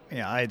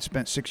 Yeah, I had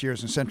spent 6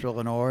 years in Central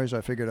Illinois, so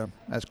I figured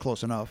that's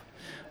close enough.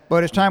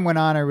 But as time went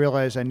on, I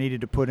realized I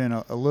needed to put in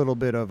a little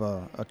bit of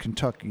a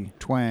Kentucky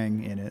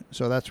twang in it.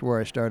 So that's where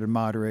I started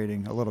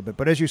moderating a little bit.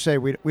 But as you say,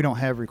 we don't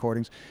have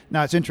recordings.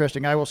 Now, it's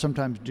interesting. I will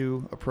sometimes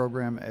do a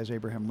program as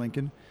Abraham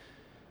Lincoln,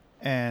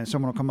 and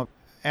someone will come up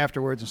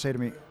afterwards and say to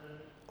me,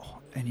 "Oh,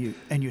 and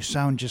you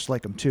sound just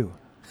like him, too."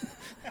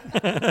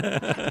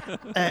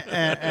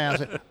 and I'll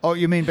say, "Oh,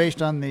 you mean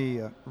based on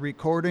the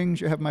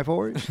recordings you have my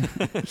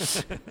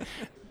voice?"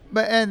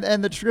 But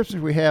and the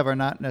descriptions we have are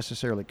not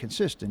necessarily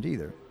consistent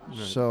either. Right.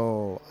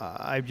 So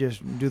I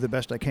just do the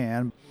best I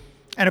can.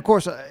 And of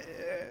course,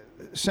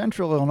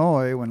 Central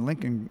Illinois, when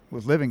Lincoln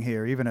was living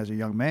here, even as a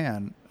young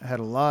man, had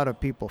a lot of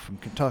people from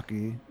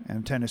Kentucky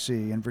and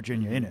Tennessee and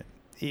Virginia in it.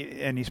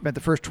 And he spent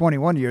the first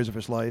 21 years of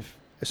his life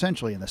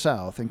essentially in the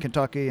South, in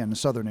Kentucky and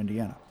southern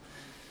Indiana.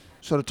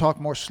 So to talk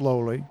more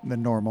slowly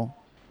than normal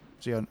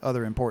is the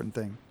other important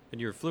thing. And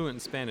you're fluent in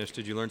Spanish.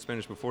 Did you learn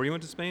Spanish before you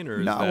went to Spain?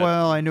 Or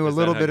well, I knew a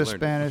little bit of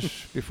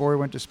Spanish before I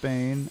went to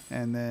Spain,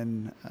 and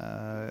then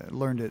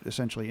learned it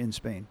essentially in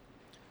Spain.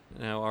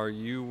 Now, are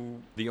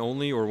you the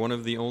only or one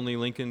of the only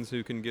Lincolns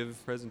who can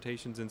give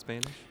presentations in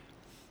Spanish?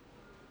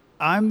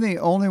 I'm the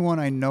only one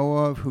I know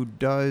of who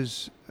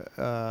does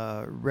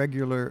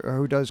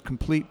who does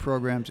complete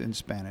programs in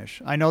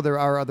Spanish. I know there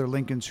are other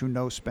Lincolns who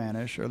know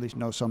Spanish, or at least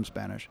know some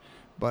Spanish,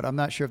 but I'm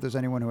not sure if there's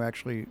anyone who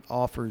actually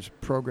offers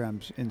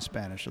programs in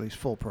Spanish, at least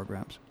full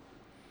programs,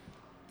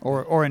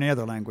 or any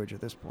other language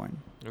at this point.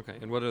 Okay,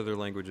 and what other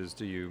languages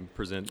do you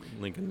present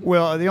Lincoln?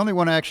 Well, the only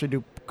one I actually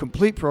do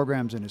complete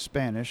programs in is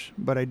Spanish,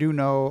 but I do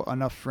know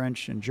enough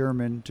French and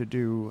German to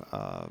do,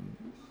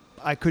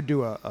 I could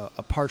do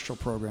a partial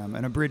program,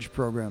 an abridged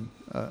program,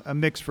 a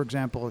mix, for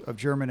example, of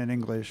German and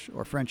English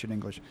or French and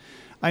English.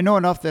 I know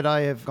enough that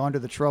I have gone to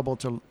the trouble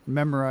to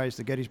memorize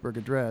the Gettysburg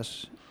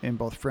Address in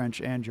both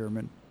French and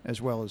German, as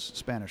well as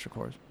Spanish, of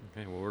course.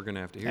 Okay, well, we're going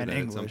to have to hear that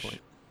English. At some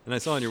point. And I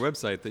saw on your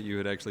website that you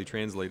had actually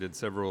translated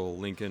several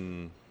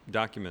Lincoln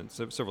documents,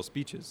 several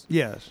speeches.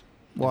 Yes.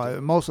 Well,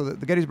 most of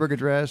the Gettysburg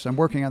Address, I'm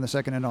working on the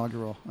second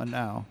inaugural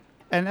now.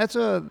 And that's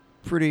a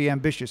pretty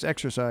ambitious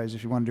exercise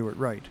if you want to do it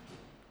right.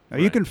 Now,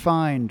 you can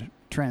find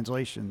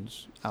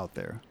translations out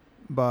there,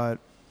 but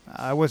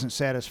I wasn't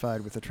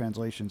satisfied with the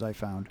translations I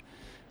found.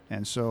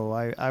 And so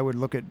I would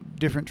look at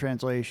different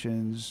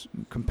translations,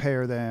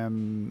 compare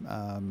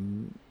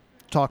them,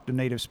 talk to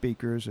native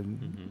speakers,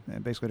 and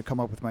basically to come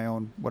up with my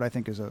own, what I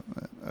think is a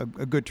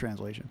good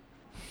translation.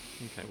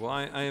 Okay. Well,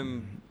 I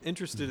am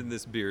interested in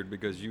this beard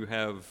because you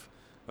have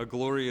a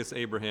glorious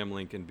Abraham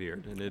Lincoln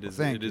beard, and it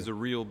is a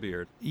real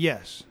beard.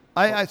 Yes.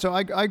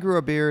 I grew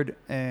a beard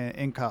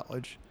in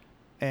college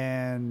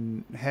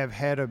and have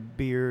had a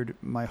beard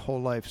my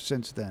whole life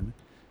since then.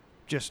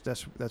 Just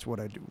that's what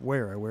I do.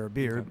 I wear a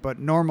beard. Okay. But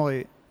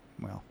normally,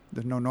 well,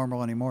 there's no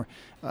normal anymore.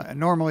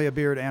 Normally a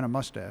beard and a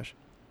mustache.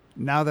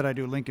 Now that I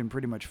do Lincoln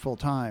pretty much full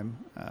time,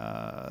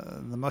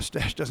 the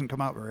mustache doesn't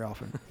come out very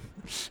often.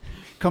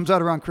 Comes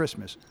out around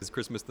Christmas. Is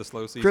Christmas the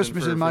slow season?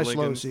 Christmas is my for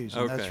slow season.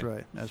 Okay.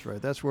 That's right.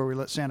 That's where we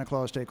let Santa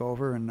Claus take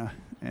over, and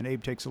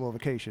Abe takes a little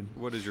vacation.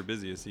 What is your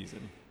busiest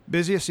season?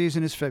 Busiest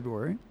season is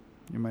February.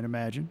 You might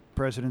imagine.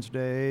 President's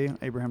Day,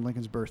 Abraham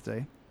Lincoln's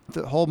birthday.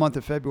 The whole month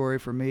of February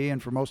for me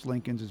and for most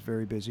Lincolns is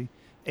very busy.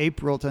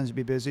 April tends to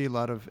be busy. A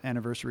lot of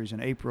anniversaries in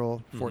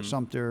April. Fort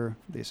Sumter,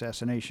 the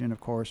assassination, of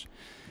course,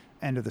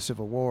 end of the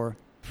Civil War.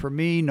 For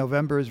me,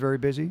 November is very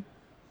busy.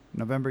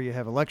 November, you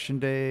have Election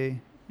Day,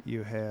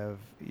 you have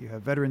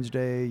Veterans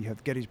Day, you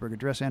have Gettysburg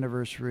Address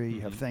anniversary,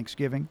 you have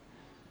Thanksgiving.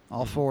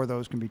 All four of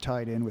those can be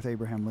tied in with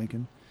Abraham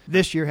Lincoln.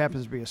 This year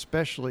happens to be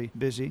especially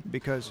busy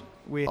because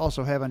we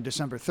also have on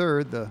December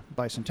 3rd the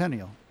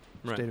bicentennial,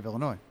 state of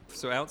Illinois.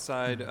 So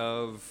outside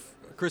of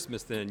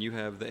Christmas, then, you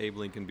have the Abe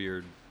Lincoln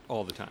beard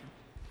all the time?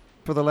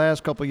 For the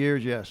last couple of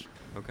years, yes.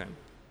 Okay.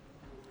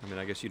 I mean,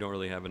 I guess you don't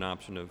really have an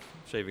option of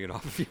shaving it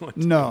off if you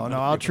want to. No,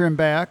 I'll trim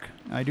back.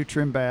 I do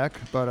trim back,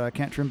 but I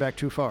can't trim back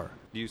too far.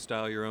 Do you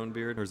style your own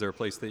beard, or is there a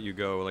place that you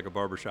go, like a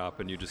barber shop,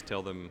 and you just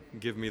tell them,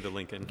 give me the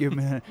Lincoln?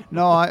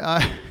 No,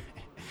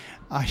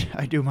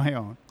 I do my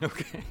own.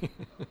 Okay.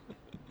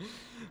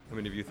 I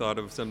mean, have you thought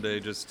of someday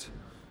just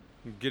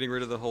getting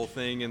rid of the whole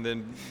thing and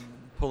then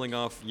pulling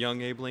off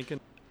young Abe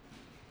Lincoln?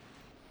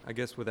 I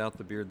guess without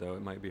the beard, though,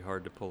 it might be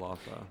hard to pull off.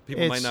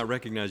 People might not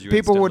recognize you.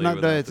 People would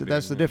instantly not. without the beard,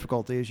 That's the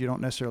difficulty, is you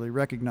don't necessarily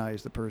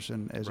recognize the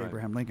person as Right.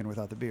 Abraham Lincoln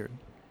without the beard.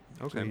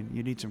 Okay. So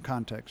you need some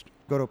context.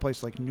 Go to a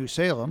place like New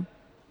Salem,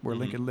 where Mhm.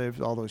 Lincoln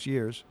lived all those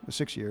years,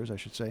 6 years, I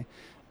should say.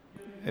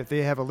 If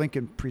they have a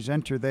Lincoln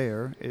presenter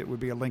there, it would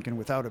be a Lincoln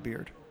without a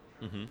beard.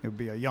 Mm-hmm. It would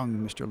be a young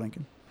Mr.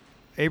 Lincoln.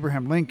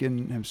 Abraham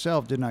Lincoln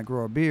himself did not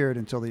grow a beard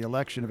until the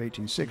election of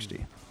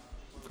 1860.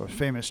 Of course,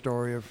 famous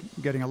story of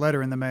getting a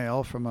letter in the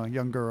mail from a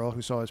young girl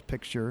who saw his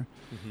picture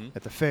Mm-hmm.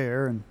 at the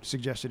fair and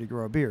suggested he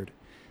grow a beard.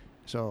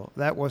 So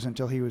that wasn't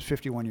until he was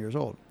 51 years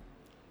old.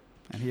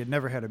 And he had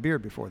never had a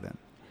beard before then.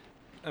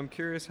 I'm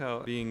curious how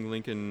being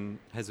Lincoln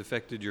has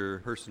affected your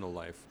personal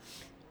life.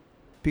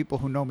 People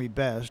who know me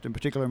best, in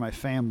particular my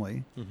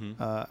family,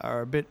 Mm-hmm.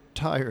 are a bit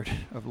tired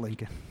of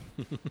Lincoln.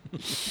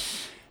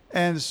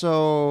 And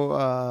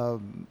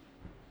so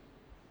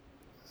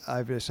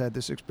I've just had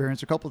this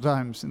experience a couple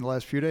times in the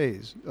last few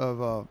days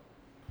of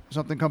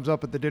something comes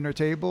up at the dinner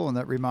table and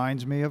that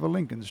reminds me of a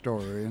Lincoln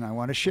story, and I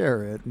want to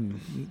share it,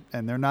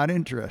 and they're not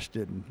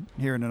interested in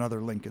hearing another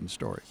Lincoln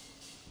story.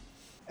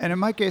 And in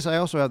my case, I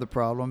also have the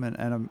problem, and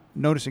I'm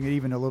noticing it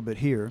even a little bit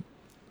here.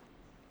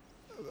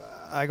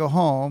 I go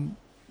home.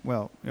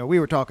 Well, we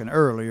were talking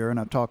earlier, and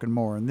I'm talking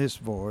more in this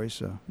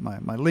voice,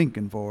 my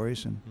Lincoln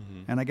voice.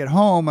 And I get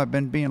home, I've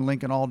been being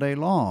Lincoln all day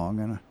long,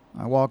 and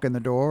I walk in the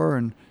door,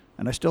 and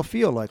I still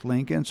feel like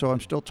Lincoln, so I'm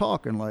still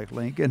talking like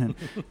Lincoln,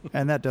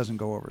 and that doesn't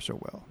go over so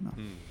well. No.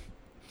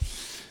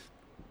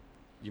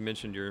 You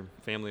mentioned your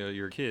family or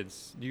your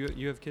kids. Do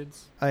you have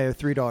kids? I have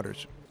 3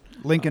 daughters.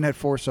 Lincoln had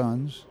 4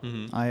 sons.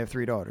 Mm-hmm. I have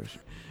 3 daughters.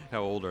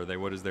 How old are they?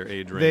 What is their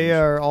age range? They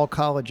are all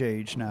college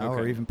age now, or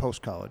Okay. even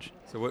post-college.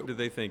 So what do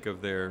they think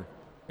of their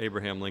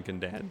Abraham Lincoln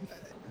dad?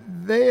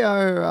 They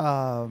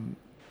are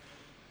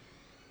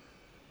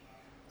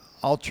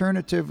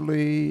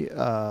alternatively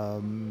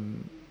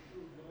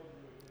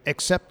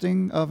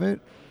accepting of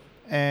it,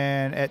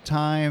 and at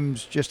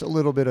times just a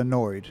little bit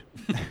annoyed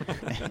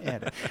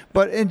at it.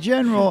 But in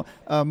general,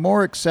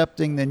 more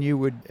accepting than you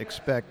would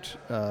expect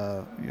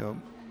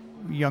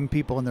young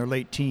people in their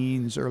late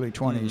teens, early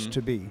 20s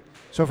to be.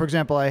 So, for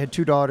example, I had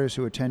 2 daughters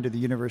who attended the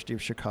University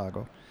of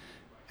Chicago,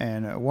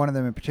 and one of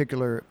them in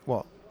particular,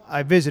 well,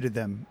 I visited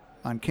them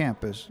on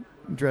campus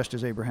dressed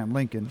as Abraham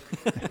Lincoln.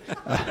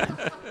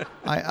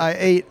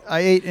 I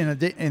ate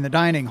in the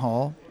dining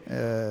hall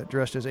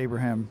dressed as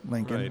Abraham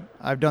Lincoln. Right.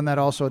 I've done that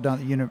also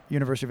down at the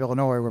University of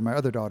Illinois, where my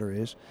other daughter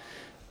is,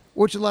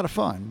 which is a lot of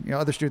fun.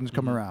 Other students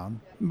come around.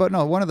 But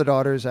no, one of the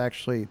daughters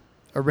actually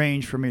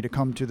arranged for me to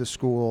come to the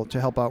school to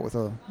help out with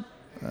a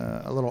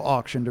little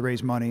auction to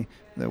raise money.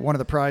 One of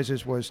the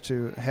prizes was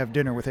to have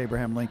dinner with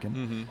Abraham Lincoln.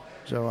 Mm-hmm.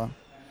 So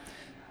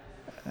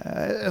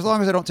as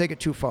long as I don't take it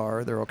too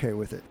far, they're okay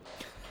with it.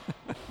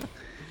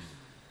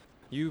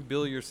 You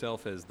bill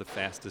yourself as the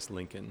fastest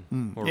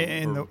Lincoln, or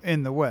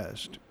In the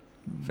West.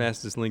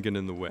 fastest Lincoln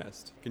in the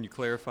West. Can you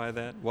clarify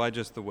that? Why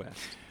just the West?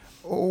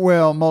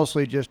 Well,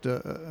 mostly just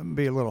to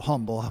be a little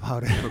humble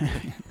about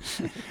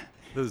it.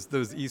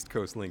 Those East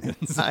Coast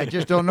Lincolns. I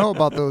just don't know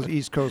about those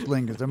East Coast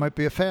Lincolns. There might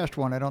be a fast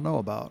one I don't know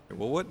about.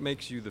 Well, what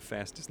makes you the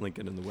fastest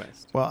Lincoln in the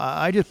West? Well,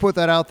 I just put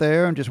that out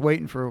there. I'm just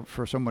waiting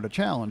for someone to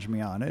challenge me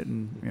on it.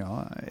 And,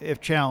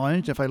 if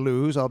challenged, if I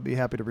lose, I'll be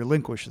happy to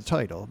relinquish the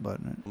title. But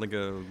Like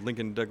a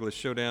Lincoln Douglas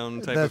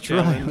showdown type of that's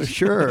challenge? right.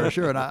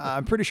 Sure. And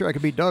I'm pretty sure I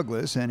could beat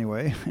Douglas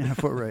anyway in a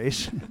foot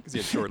race. Because he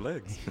had short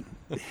legs.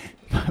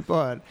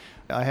 But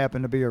I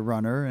happen to be a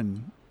runner,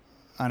 and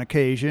on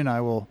occasion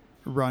I will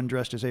run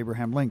dressed as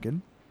Abraham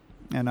Lincoln,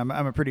 and I'm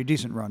a pretty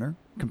decent runner,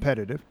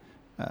 competitive.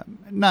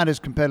 Not as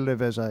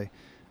competitive as I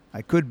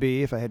could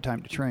be if I had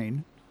time to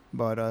train,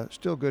 but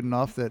still good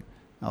enough that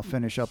I'll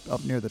finish up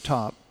near the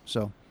top.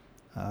 So,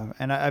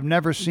 and I've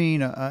never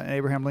seen an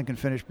Abraham Lincoln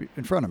finish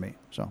in front of me,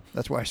 so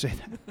that's why I say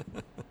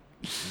that.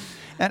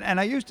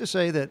 and I used to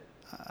say that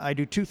I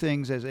do 2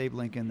 things as Abe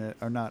Lincoln that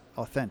are not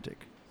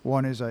authentic.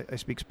 One is I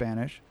speak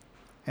Spanish,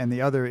 and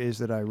the other is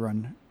that I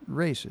run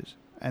races.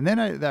 And then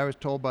I was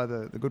told by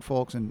the good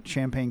folks in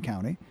Champaign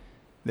County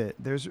that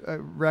there's a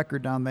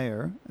record down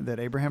there that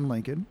Abraham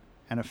Lincoln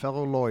and a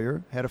fellow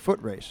lawyer had a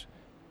foot race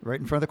right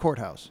in front of the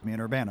courthouse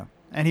in Urbana.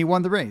 And he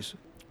won the race.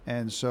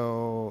 And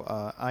so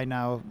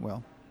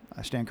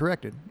I stand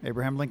corrected.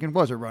 Abraham Lincoln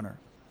was a runner.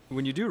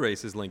 When you do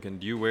race as Lincoln,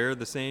 do you wear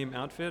the same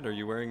outfit? Are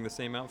you wearing the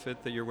same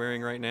outfit that you're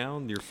wearing right now,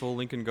 your full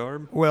Lincoln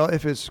garb? Well,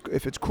 if it's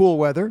cool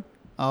weather,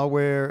 I'll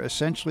wear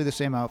essentially the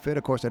same outfit.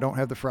 Of course, I don't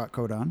have the frock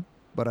coat on,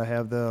 but I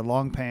have the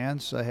long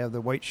pants, I have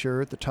the white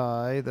shirt, the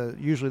tie,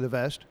 usually the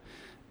vest,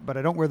 but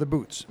I don't wear the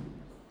boots.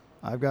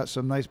 I've got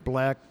some nice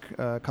black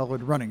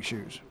colored running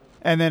shoes.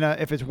 And then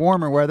if it's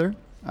warmer weather,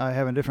 I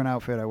have a different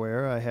outfit I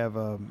wear. I have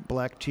a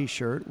black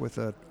T-shirt with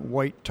a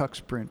white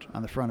tux print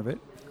on the front of it,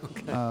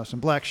 some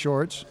black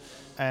shorts,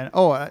 and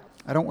I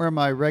don't wear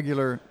my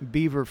regular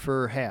beaver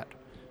fur hat,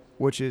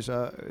 which is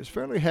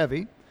fairly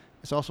heavy.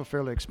 It's also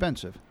fairly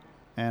expensive,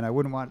 and I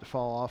wouldn't want it to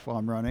fall off while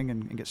I'm running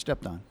and get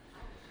stepped on.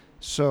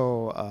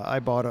 So I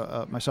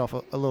bought myself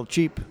a little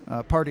cheap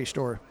party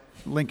store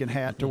Lincoln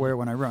hat to wear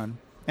when I run.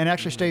 And it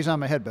actually stays on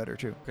my head better,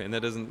 too. Okay, and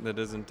that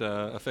doesn't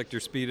affect your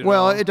speed at all?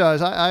 Well, it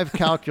does. I've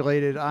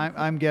calculated.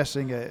 I'm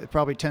guessing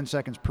probably 10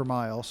 seconds per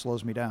mile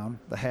slows me down,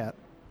 the hat.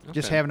 Okay.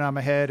 Just having it on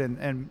my head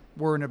and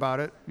worrying about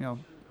it,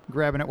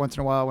 grabbing it once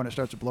in a while when it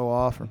starts to blow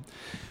off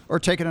or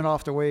taking it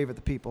off to wave at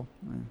the people.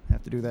 I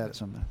have to do that at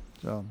some time.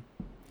 So,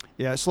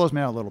 yeah, it slows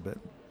me down a little bit.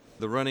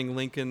 The running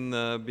Lincoln,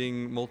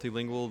 being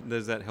multilingual,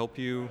 does that help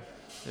you?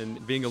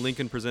 And being a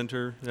Lincoln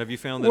presenter, have you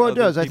found that? Well, it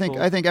does. I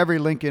think every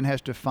Lincoln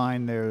has to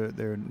find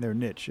their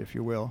niche, if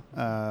you will,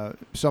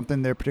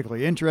 something they're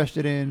particularly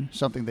interested in,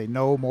 something they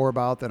know more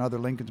about than other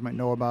Lincolns might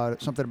know about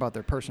it, something about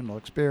their personal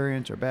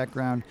experience or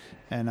background.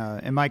 And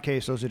in my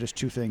case, those are just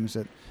two things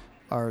that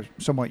are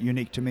somewhat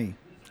unique to me.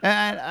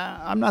 And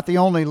I'm not the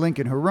only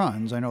Lincoln who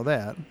runs. I know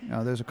that.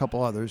 There's a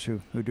couple others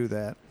who do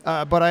that.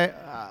 But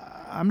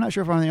I'm not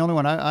sure if I'm the only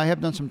one. I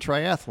have done some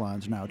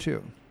triathlons now,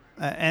 too.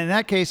 And in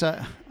that case,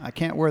 I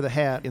can't wear the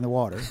hat in the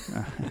water.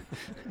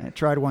 I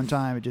tried one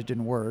time. It just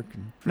didn't work.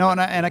 No,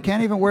 and I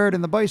can't even wear it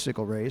in the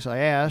bicycle race. I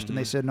asked, and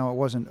they said, no, it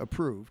wasn't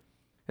approved.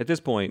 At this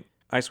point,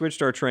 I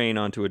switched our train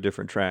onto a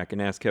different track and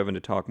asked Kevin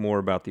to talk more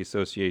about the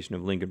Association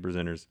of Lincoln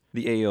Presenters,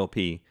 the ALP,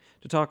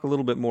 to talk a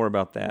little bit more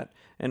about that.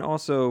 And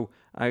also,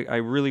 I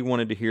really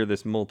wanted to hear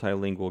this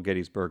multilingual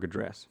Gettysburg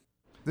Address.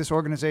 This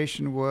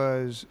organization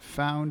was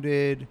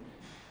founded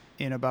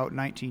in about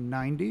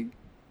 1990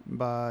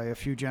 by a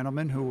few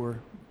gentlemen who were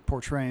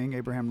portraying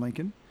Abraham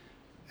Lincoln.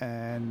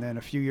 And then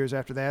a few years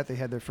after that, they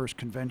had their first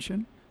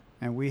convention.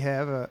 And we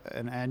have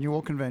an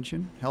annual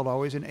convention held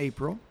always in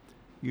April,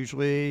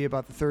 usually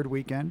about the third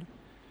weekend.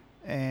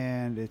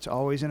 And it's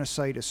always in a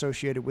site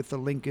associated with the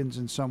Lincolns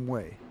in some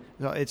way.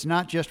 So it's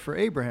not just for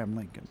Abraham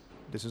Lincoln.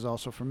 This is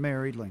also for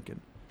Mary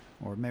Lincoln,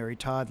 or Mary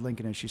Todd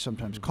Lincoln as she's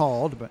sometimes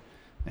called, but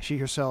she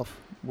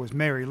herself was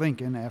Mary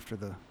Lincoln after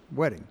the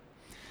wedding.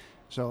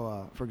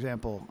 So, for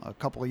example, a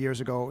couple of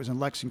years ago, it was in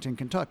Lexington,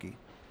 Kentucky,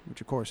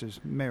 which, of course, is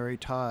Mary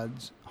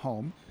Todd's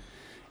home.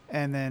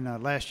 And then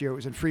last year, it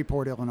was in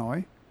Freeport,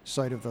 Illinois,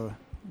 site of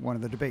one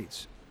of the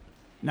debates.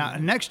 Now,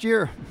 next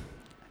year,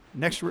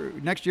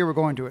 we're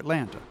going to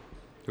Atlanta.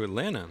 To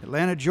Atlanta?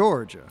 Atlanta,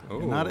 Georgia. Oh.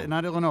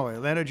 Not Illinois,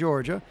 Atlanta,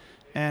 Georgia.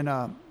 And,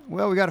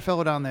 we got a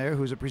fellow down there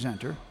who's a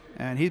presenter,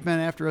 and he's been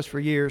after us for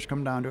years,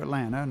 come down to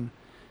Atlanta, and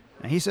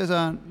he says,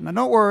 now,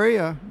 don't worry,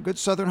 good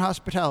Southern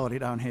hospitality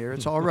down here.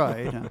 It's all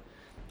right.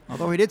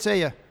 Although he did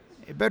say, you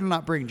better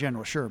not bring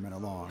General Sherman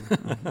along.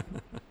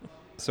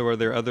 So are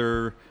there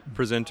other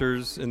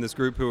presenters in this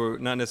group who are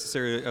not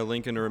necessarily a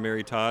Lincoln or a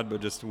Mary Todd,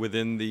 but just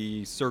within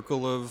the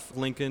circle of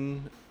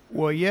Lincoln?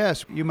 Well,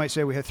 yes. You might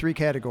say we have three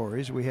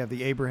categories. We have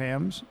the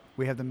Abrahams,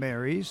 we have the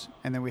Marys,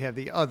 and then we have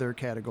the other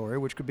category,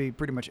 which could be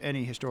pretty much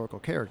any historical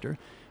character.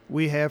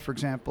 We have, for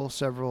example,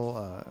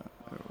 several,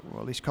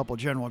 at least a couple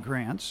General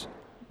Grants.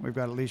 We've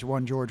got at least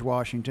one George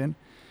Washington.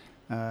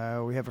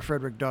 We have a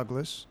Frederick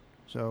Douglass.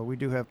 So we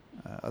do have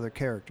other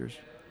characters.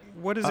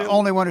 What is it?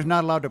 Only one who's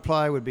not allowed to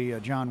apply would be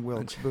John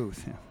Wilkes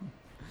Booth.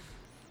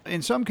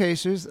 In some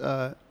cases,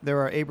 there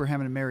are Abraham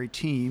and Mary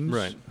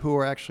teams who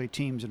are actually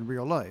teams in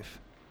real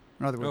life.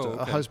 In other words,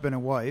 a husband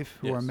and wife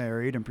who are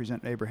married and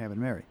present Abraham and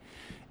Mary.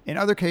 In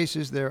other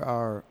cases, there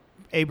are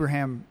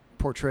Abraham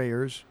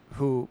portrayers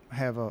who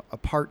have a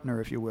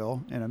partner, if you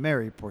will, in a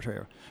Mary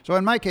portrayer. So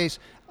in my case,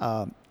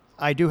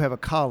 I do have a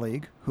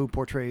colleague who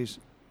portrays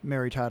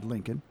Mary Todd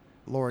Lincoln,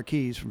 Laura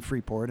Keyes from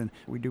Freeport, and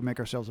we do make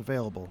ourselves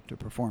available to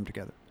perform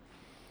together.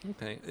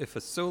 Okay. If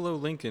a solo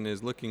Lincoln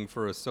is looking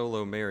for a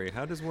solo Mary,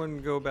 how does one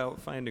go about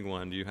finding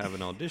one? Do you have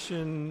an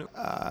audition?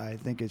 I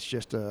think it's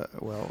just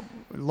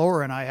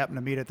Laura and I happen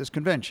to meet at this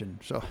convention,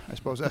 so I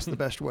suppose that's the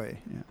best way.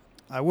 Yeah.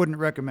 I wouldn't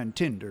recommend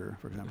Tinder,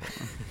 for example.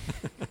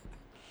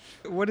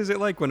 What is it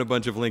like when a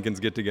bunch of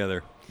Lincolns get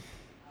together?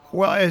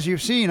 Well, as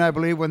you've seen, I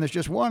believe when there's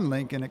just one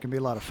Lincoln, it can be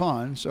a lot of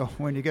fun. So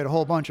when you get a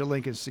whole bunch of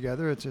Lincolns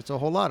together, it's a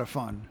whole lot of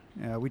fun.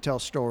 We tell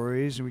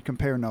stories and we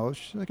compare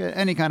notes. Like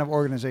any kind of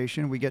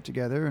organization, we get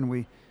together and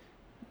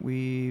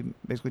we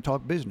basically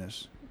talk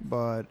business.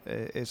 But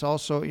it's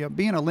also,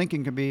 being a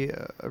Lincoln can be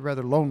a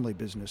rather lonely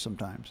business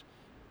sometimes.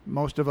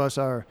 Most of us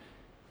are,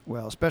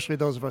 well, especially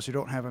those of us who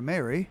don't have a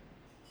Mary,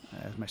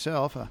 as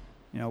myself,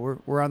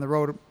 we're on the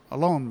road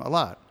alone a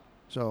lot.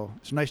 So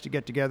it's nice to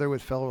get together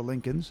with fellow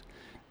Lincolns.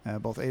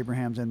 Both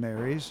Abrahams and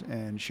Marys,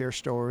 and share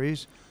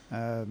stories,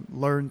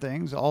 learn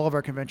things. All of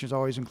our conventions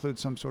always include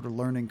some sort of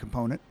learning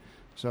component.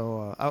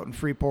 So out in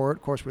Freeport,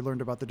 of course, we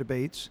learned about the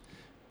debates.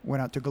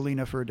 Went out to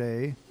Galena for a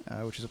day,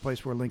 which is a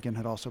place where Lincoln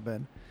had also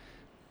been.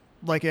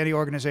 Like any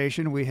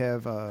organization, we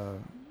have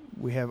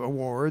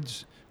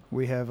awards,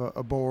 we have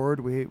a board,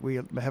 we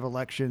have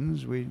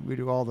elections, we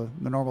do all the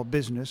normal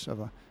business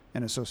of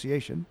an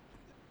association.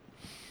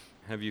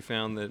 Have you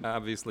found that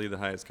obviously the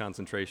highest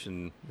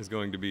concentration is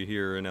going to be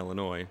here in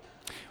Illinois?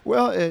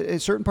 Well, in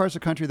certain parts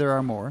of the country there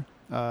are more.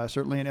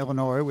 Certainly in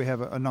Illinois we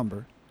have a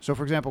number. So,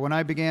 for example, when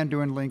I began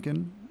doing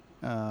Lincoln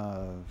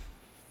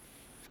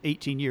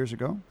 18 years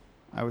ago,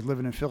 I was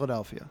living in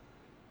Philadelphia.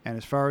 And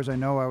as far as I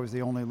know, I was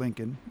the only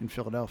Lincoln in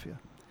Philadelphia.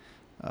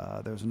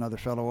 There was another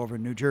fellow over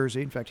in New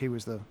Jersey. In fact, he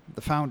was the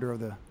founder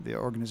of the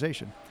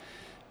organization.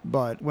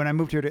 But when I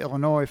moved here to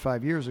Illinois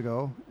 5 years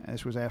ago,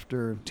 this was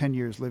after 10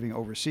 years living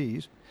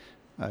overseas,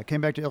 I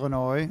came back to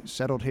Illinois,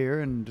 settled here,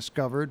 and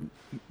discovered,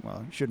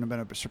 well, it shouldn't have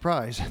been a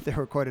surprise, there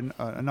were quite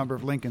a number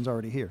of Lincolns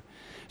already here.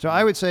 So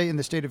I would say in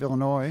the state of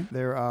Illinois,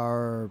 there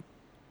are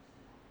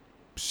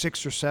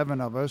 6 or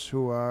 7 of us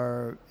who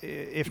are,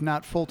 if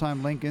not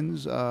full-time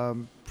Lincolns,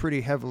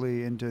 pretty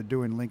heavily into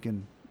doing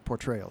Lincoln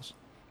portrayals.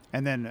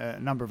 And then a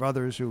number of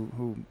others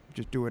who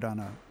just do it on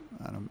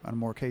a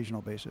more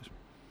occasional basis.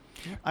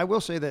 Yeah. I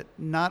will say that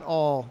not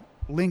all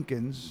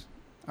Lincolns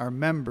are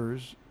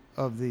members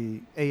of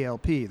the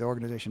ALP, the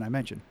organization I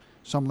mentioned.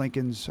 Some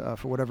Lincolns,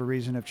 for whatever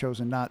reason, have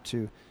chosen not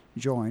to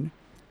join,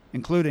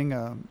 including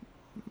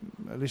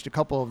at least a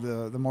couple of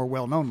the more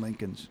well-known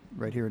Lincolns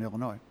right here in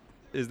Illinois.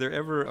 Is there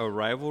ever a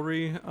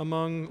rivalry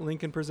among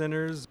Lincoln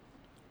presenters?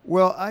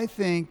 Well, I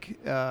think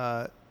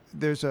there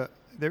is a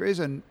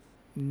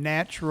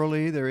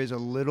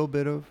little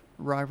bit of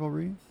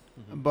rivalry,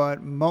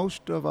 but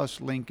most of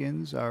us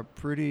Lincolns are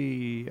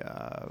pretty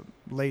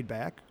laid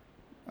back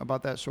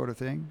about that sort of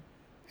thing.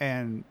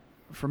 And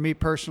for me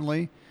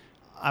personally,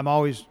 I'm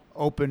always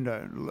open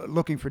to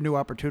looking for new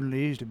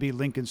opportunities to be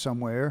Lincoln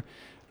somewhere.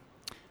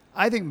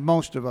 I think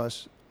most of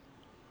us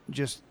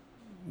just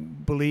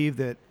believe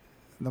that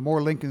the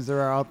more Lincolns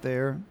there are out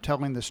there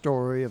telling the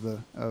story of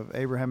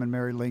Abraham and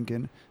Mary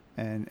Lincoln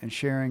and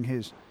sharing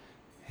his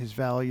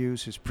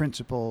values, his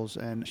principles,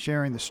 and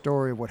sharing the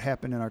story of what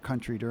happened in our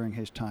country during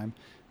his time,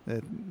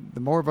 that the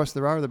more of us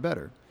there are, the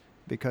better,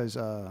 because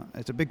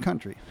it's a big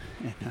country.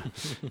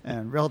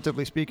 And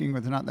relatively speaking,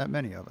 there's not that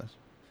many of us.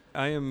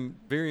 I am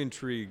very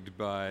intrigued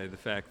by the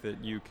fact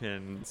that you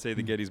can say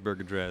the Gettysburg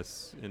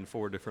Address in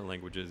 4 different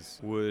languages.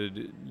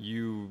 Would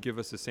you give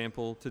us a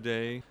sample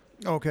today?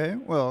 Okay,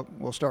 well,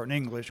 we'll start in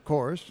English, of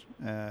course.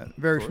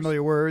 Very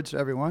familiar words,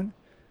 everyone.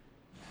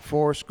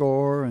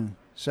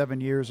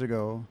 77 years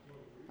ago,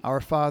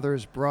 our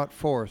fathers brought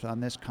forth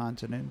on this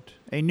continent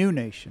a new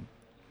nation,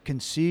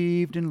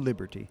 conceived in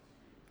liberty,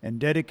 and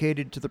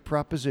dedicated to the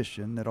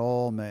proposition that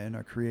all men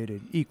are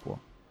created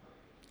equal.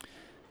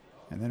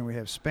 And then we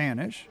have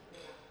Spanish.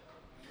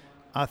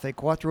 Hace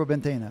 4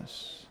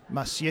 veintenas,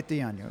 más 7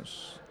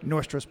 años,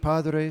 nuestros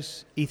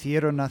padres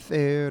hicieron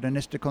nacer en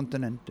este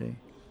continente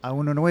a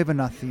una nueva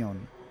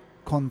nación,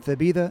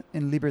 concebida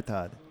en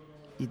libertad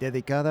y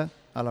dedicada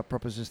a la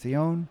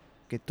proposición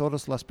que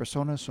todas las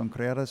personas son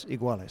creadas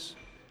iguales.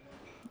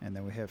 And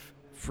then we have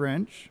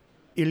French.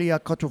 Il y a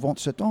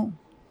 87 ans,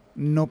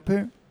 nos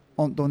pères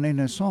ont donné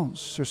naissance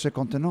sur ce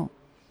continent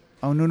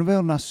à une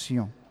nouvelle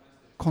nation,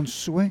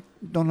 construite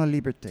dans la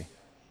liberté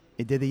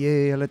et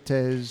dédiée à la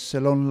thèse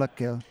selon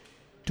laquelle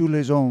tous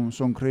les hommes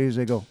sont créés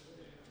égaux.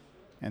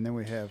 And then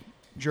we have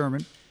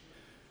German.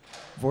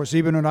 Vor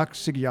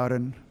 87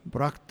 Jahren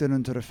brachten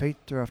unsere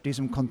Väter auf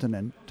diesem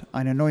Kontinent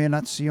eine neue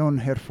Nation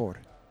hervor,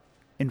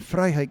 in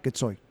Freiheit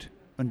gezeugt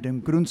und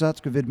dem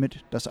Grundsatz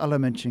gewidmet, dass alle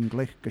Menschen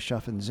gleich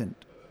geschaffen sind.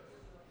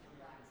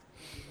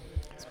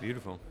 It's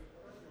beautiful.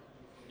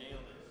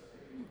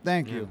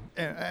 Thank you.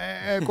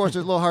 Of course,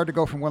 it's a little hard to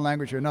go from one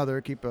language to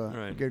another, keep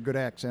a good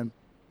accent.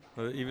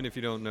 Well, even if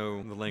you don't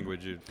know the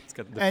language, it's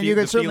got the and you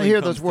can certainly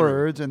hear those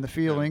words and the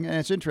feeling, and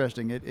it's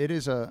interesting. It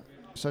is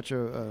such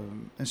a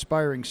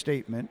inspiring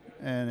statement,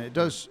 and it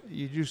does.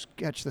 You just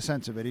catch the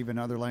sense of it. Even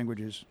other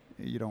languages,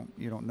 you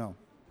don't know.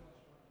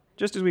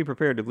 Just as we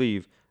prepared to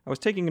leave, I was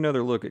taking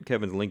another look at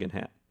Kevin's Lincoln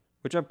hat,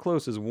 which up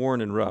close is worn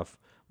and rough,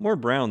 more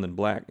brown than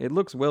black. It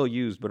looks well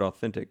used but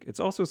authentic. It's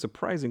also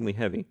surprisingly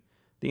heavy.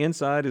 The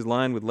inside is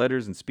lined with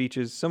letters and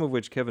speeches, some of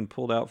which Kevin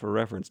pulled out for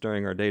reference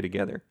during our day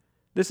together.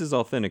 This is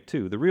authentic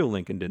too. The real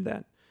Lincoln did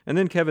that. And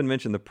then Kevin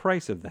mentioned the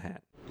price of the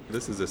hat.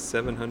 This is a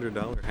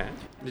 $700 hat.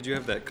 Did you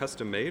have that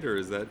custom made, or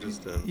is that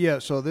just a... Yeah,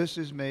 so this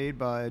is made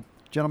by a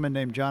gentleman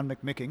named John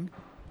McMicking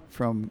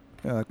from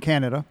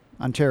Canada,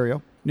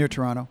 Ontario, near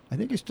Toronto. I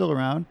think he's still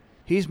around.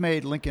 He's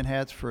made Lincoln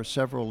hats for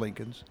several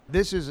Lincolns.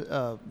 This is,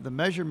 the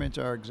measurements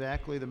are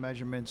exactly the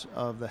measurements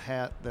of the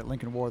hat that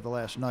Lincoln wore the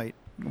last night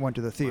went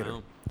to the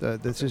theater. Wow.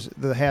 This is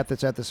the hat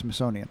that's at the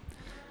Smithsonian.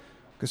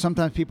 Because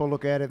sometimes people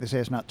look at it, they say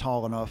it's not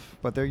tall enough,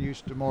 but they're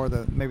used to more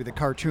maybe the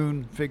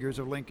cartoon figures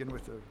of Lincoln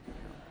with the,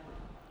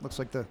 looks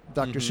like the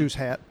Dr. Seuss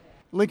hat.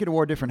 Lincoln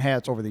wore different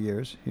hats over the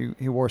years.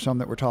 He wore some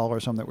that were taller,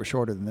 some that were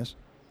shorter than this.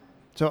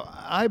 So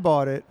I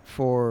bought it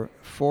for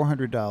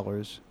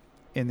 $400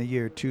 in the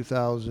year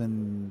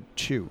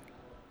 2002.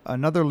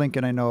 Another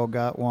Lincoln I know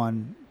got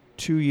one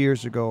 2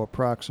 years ago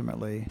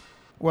approximately.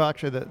 Well,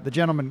 actually, the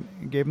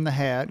gentleman gave him the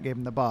hat, gave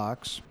him the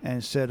box,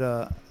 and said,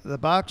 the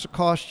box will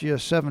cost you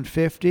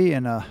 $750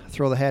 and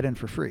throw the hat in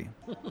for free.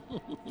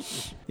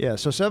 Yeah,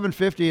 so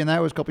 $750, and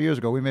that was a couple years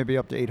ago. We may be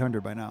up to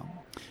 $800 by now.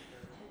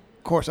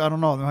 Of course, I don't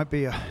know. There might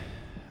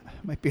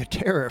be a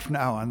tariff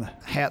now on the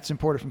hats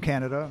imported from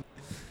Canada.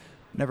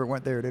 Never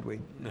went there, did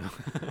we? No.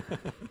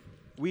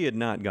 We had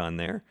not gone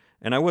there,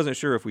 and I wasn't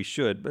sure if we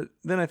should, but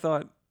then I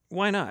thought,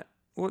 why not?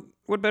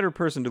 What better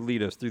person to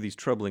lead us through these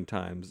troubling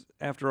times?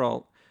 After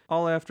all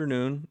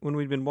afternoon, when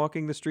we'd been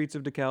walking the streets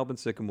of DeKalb and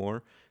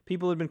Sycamore,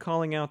 people had been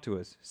calling out to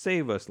us,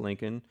 "Save us,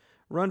 Lincoln,"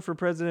 Run for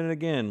president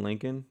again,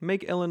 Lincoln.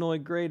 Make Illinois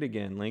great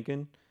again,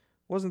 Lincoln.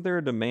 Wasn't there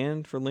a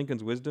demand for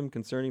Lincoln's wisdom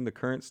concerning the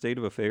current state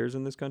of affairs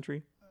in this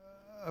country?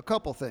 A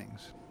couple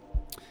things.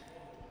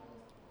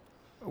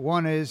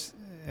 One is,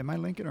 am I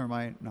Lincoln or am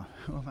I? No,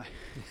 who am I?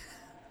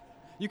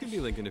 You can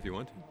be Lincoln if you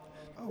want to.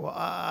 Well,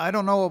 I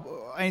don't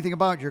know anything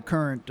about your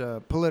current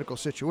political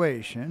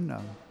situation,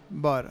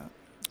 but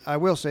I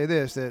will say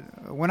this,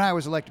 that when I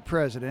was elected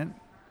president,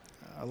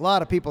 a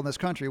lot of people in this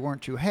country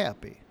weren't too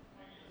happy.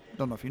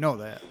 Don't know if you know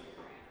that.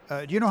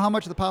 Do you know how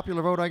much of the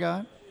popular vote I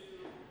got?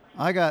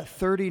 I got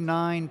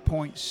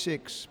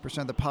 39.6%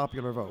 of the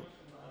popular vote.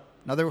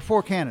 Now, there were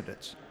 4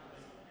 candidates.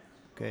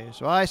 Okay,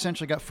 so I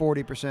essentially got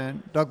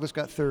 40%. Douglas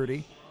got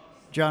 30.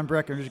 John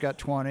Breckinridge got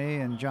 20,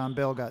 and John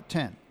Bell got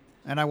 10.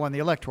 And I won the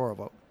electoral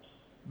vote,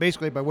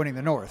 basically by winning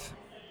the North.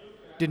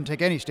 Didn't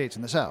take any states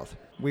in the South.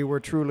 We were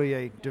truly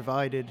a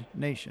divided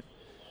nation.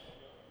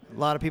 A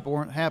lot of people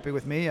weren't happy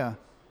with me.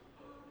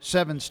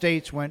 7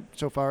 states went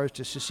so far as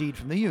to secede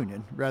from the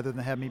Union rather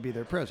than have me be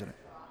their president.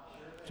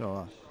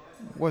 So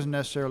wasn't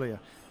necessarily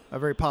a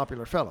very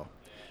popular fellow.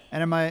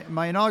 And in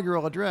my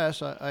inaugural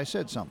address, I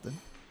said something,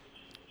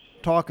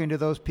 talking to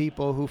those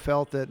people who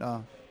felt that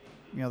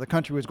the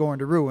country was going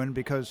to ruin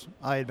because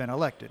I had been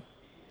elected.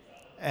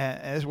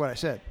 And this is what I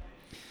said.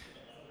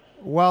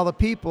 While the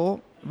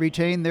people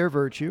retain their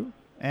virtue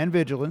and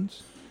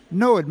vigilance,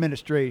 no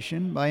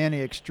administration, by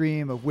any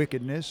extreme of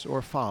wickedness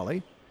or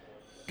folly,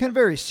 can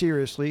very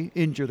seriously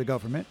injure the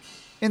government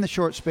in the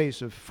short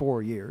space of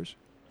 4 years.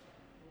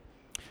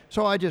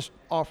 So I just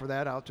offer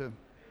that out to,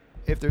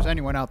 if there's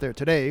anyone out there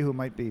today who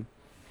might be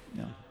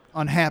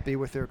unhappy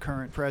with their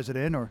current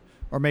president or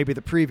maybe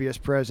the previous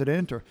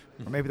president or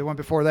maybe the one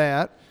before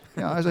that.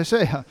 As I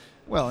say,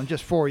 well, in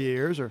just 4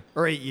 years or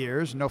 8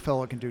 years, no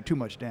fellow can do too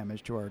much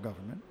damage to our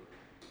government.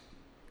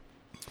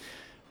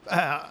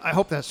 I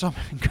hope that's some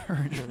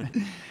encouragement.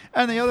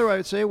 And the other, I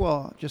would say,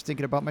 well, just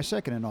thinking about my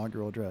second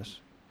inaugural address.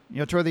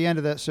 Toward the end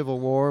of that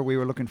Civil War, we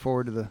were looking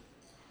forward to the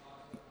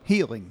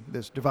healing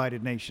this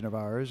divided nation of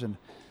ours. And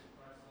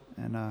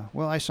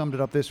I summed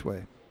it up this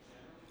way.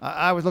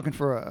 I was looking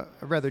for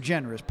a rather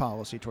generous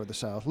policy toward the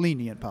South,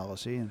 lenient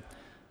policy. And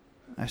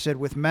I said,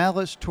 with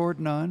malice toward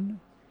none,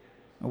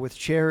 with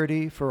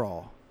charity for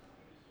all.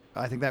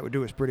 I think that would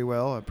do us pretty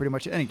well, pretty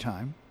much at any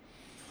time.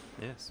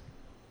 Yes.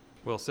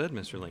 Well said,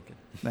 Mr. Lincoln.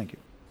 Thank you.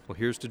 Well,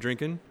 here's to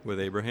drinking with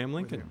Abraham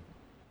Lincoln.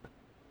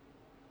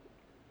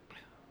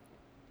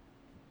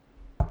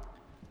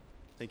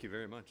 Thank you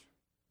very much.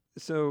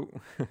 So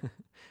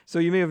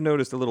you may have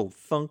noticed a little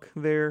thunk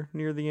there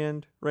near the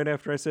end, right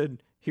after I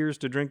said, here's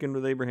to drinking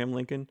with Abraham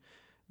Lincoln.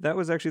 That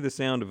was actually the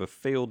sound of a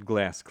failed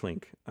glass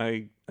clink.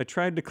 I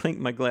tried to clink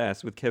my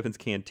glass with Kevin's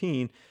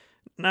canteen,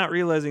 not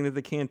realizing that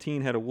the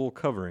canteen had a wool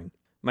covering.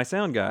 My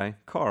sound guy,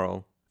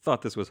 Carl,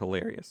 thought this was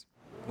hilarious.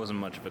 Wasn't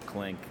much of a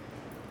clink.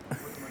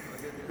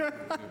 You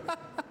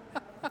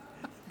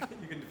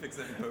can fix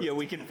that in post. Yeah,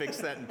 we can fix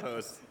that in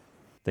post.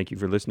 Thank you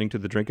for listening to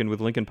the Drinkin' with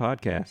Lincoln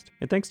podcast.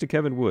 And thanks to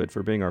Kevin Wood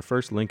for being our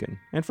first Lincoln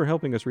and for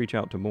helping us reach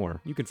out to more.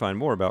 You can find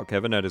more about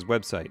Kevin at his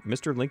website,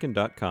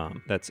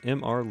 mrlincoln.com. That's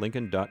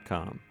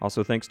mrlincoln.com.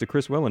 Also thanks to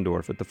Chris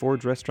Wellendorf at the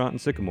Forge Restaurant in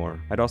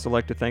Sycamore. I'd also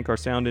like to thank our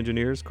sound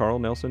engineers, Carl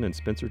Nelson and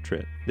Spencer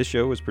Tritt. This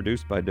show was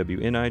produced by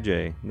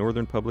WNIJ,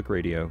 Northern Public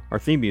Radio. Our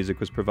theme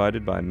music was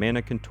provided by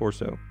Mannequin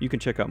Torso. You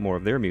can check out more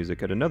of their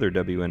music at another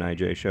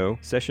WNIJ show,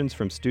 Sessions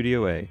from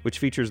Studio A, which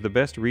features the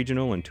best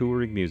regional and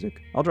touring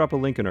music. I'll drop a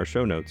link in our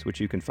show notes, which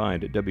you can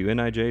find at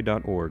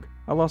WNIJ.org.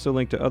 I'll also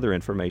link to other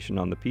information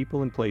on the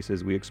people and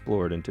places we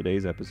explored in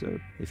today's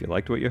episode. If you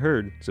liked what you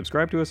heard,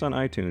 subscribe to us on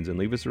iTunes and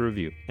leave us a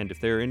review. And if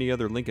there are any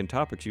other Lincoln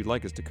topics you'd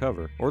like us to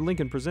cover, or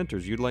Lincoln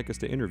presenters you'd like us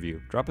to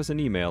interview, drop us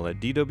an email at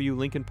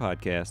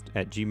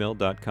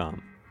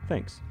dwlincolnpodcast@gmail.com.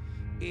 Thanks.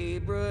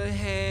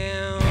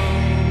 Abraham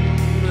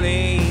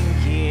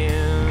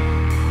Lincoln.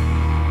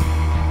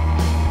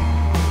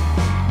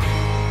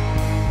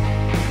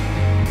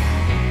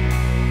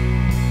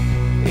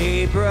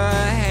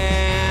 Abraham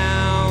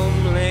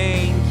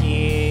Lincoln.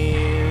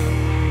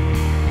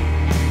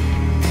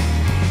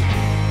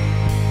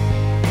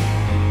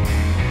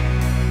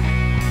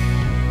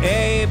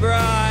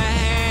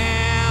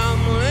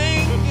 Abraham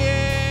Lincoln.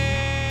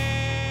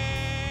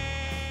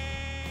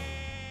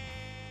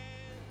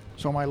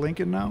 So am I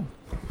Lincoln now?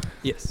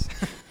 Yes.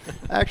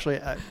 Actually,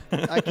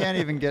 I can't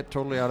even get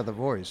totally out of the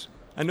voice.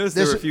 I noticed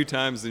there were a few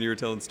times when you were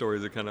telling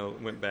stories that kind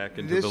of went back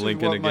into the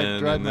Lincoln again. This is what might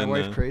drive my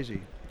wife then,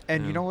 crazy.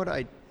 And you know what?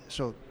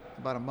 So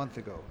about a month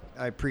ago,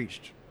 I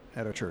preached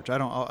at a church. I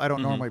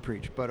don't normally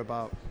preach, but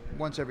about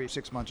once every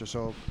 6 months or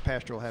so,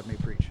 pastor will have me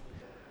preach.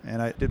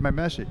 And I did my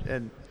message,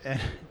 and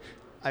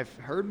I've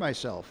heard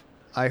myself.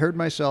 I heard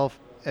myself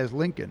as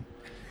Lincoln.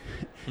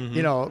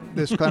 Mm-hmm.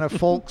 This kind of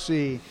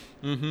folksy,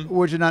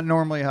 which is not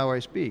normally how I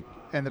speak.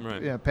 And the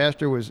Right.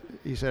 pastor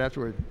he said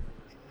afterward,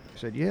 he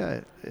said,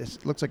 yeah,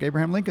 it looks like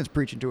Abraham Lincoln's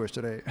preaching to us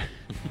today.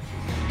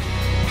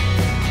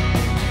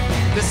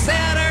 The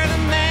sadder the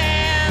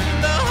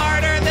man, the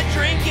harder the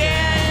drinking.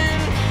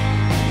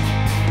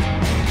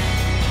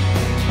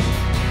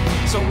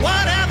 So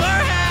what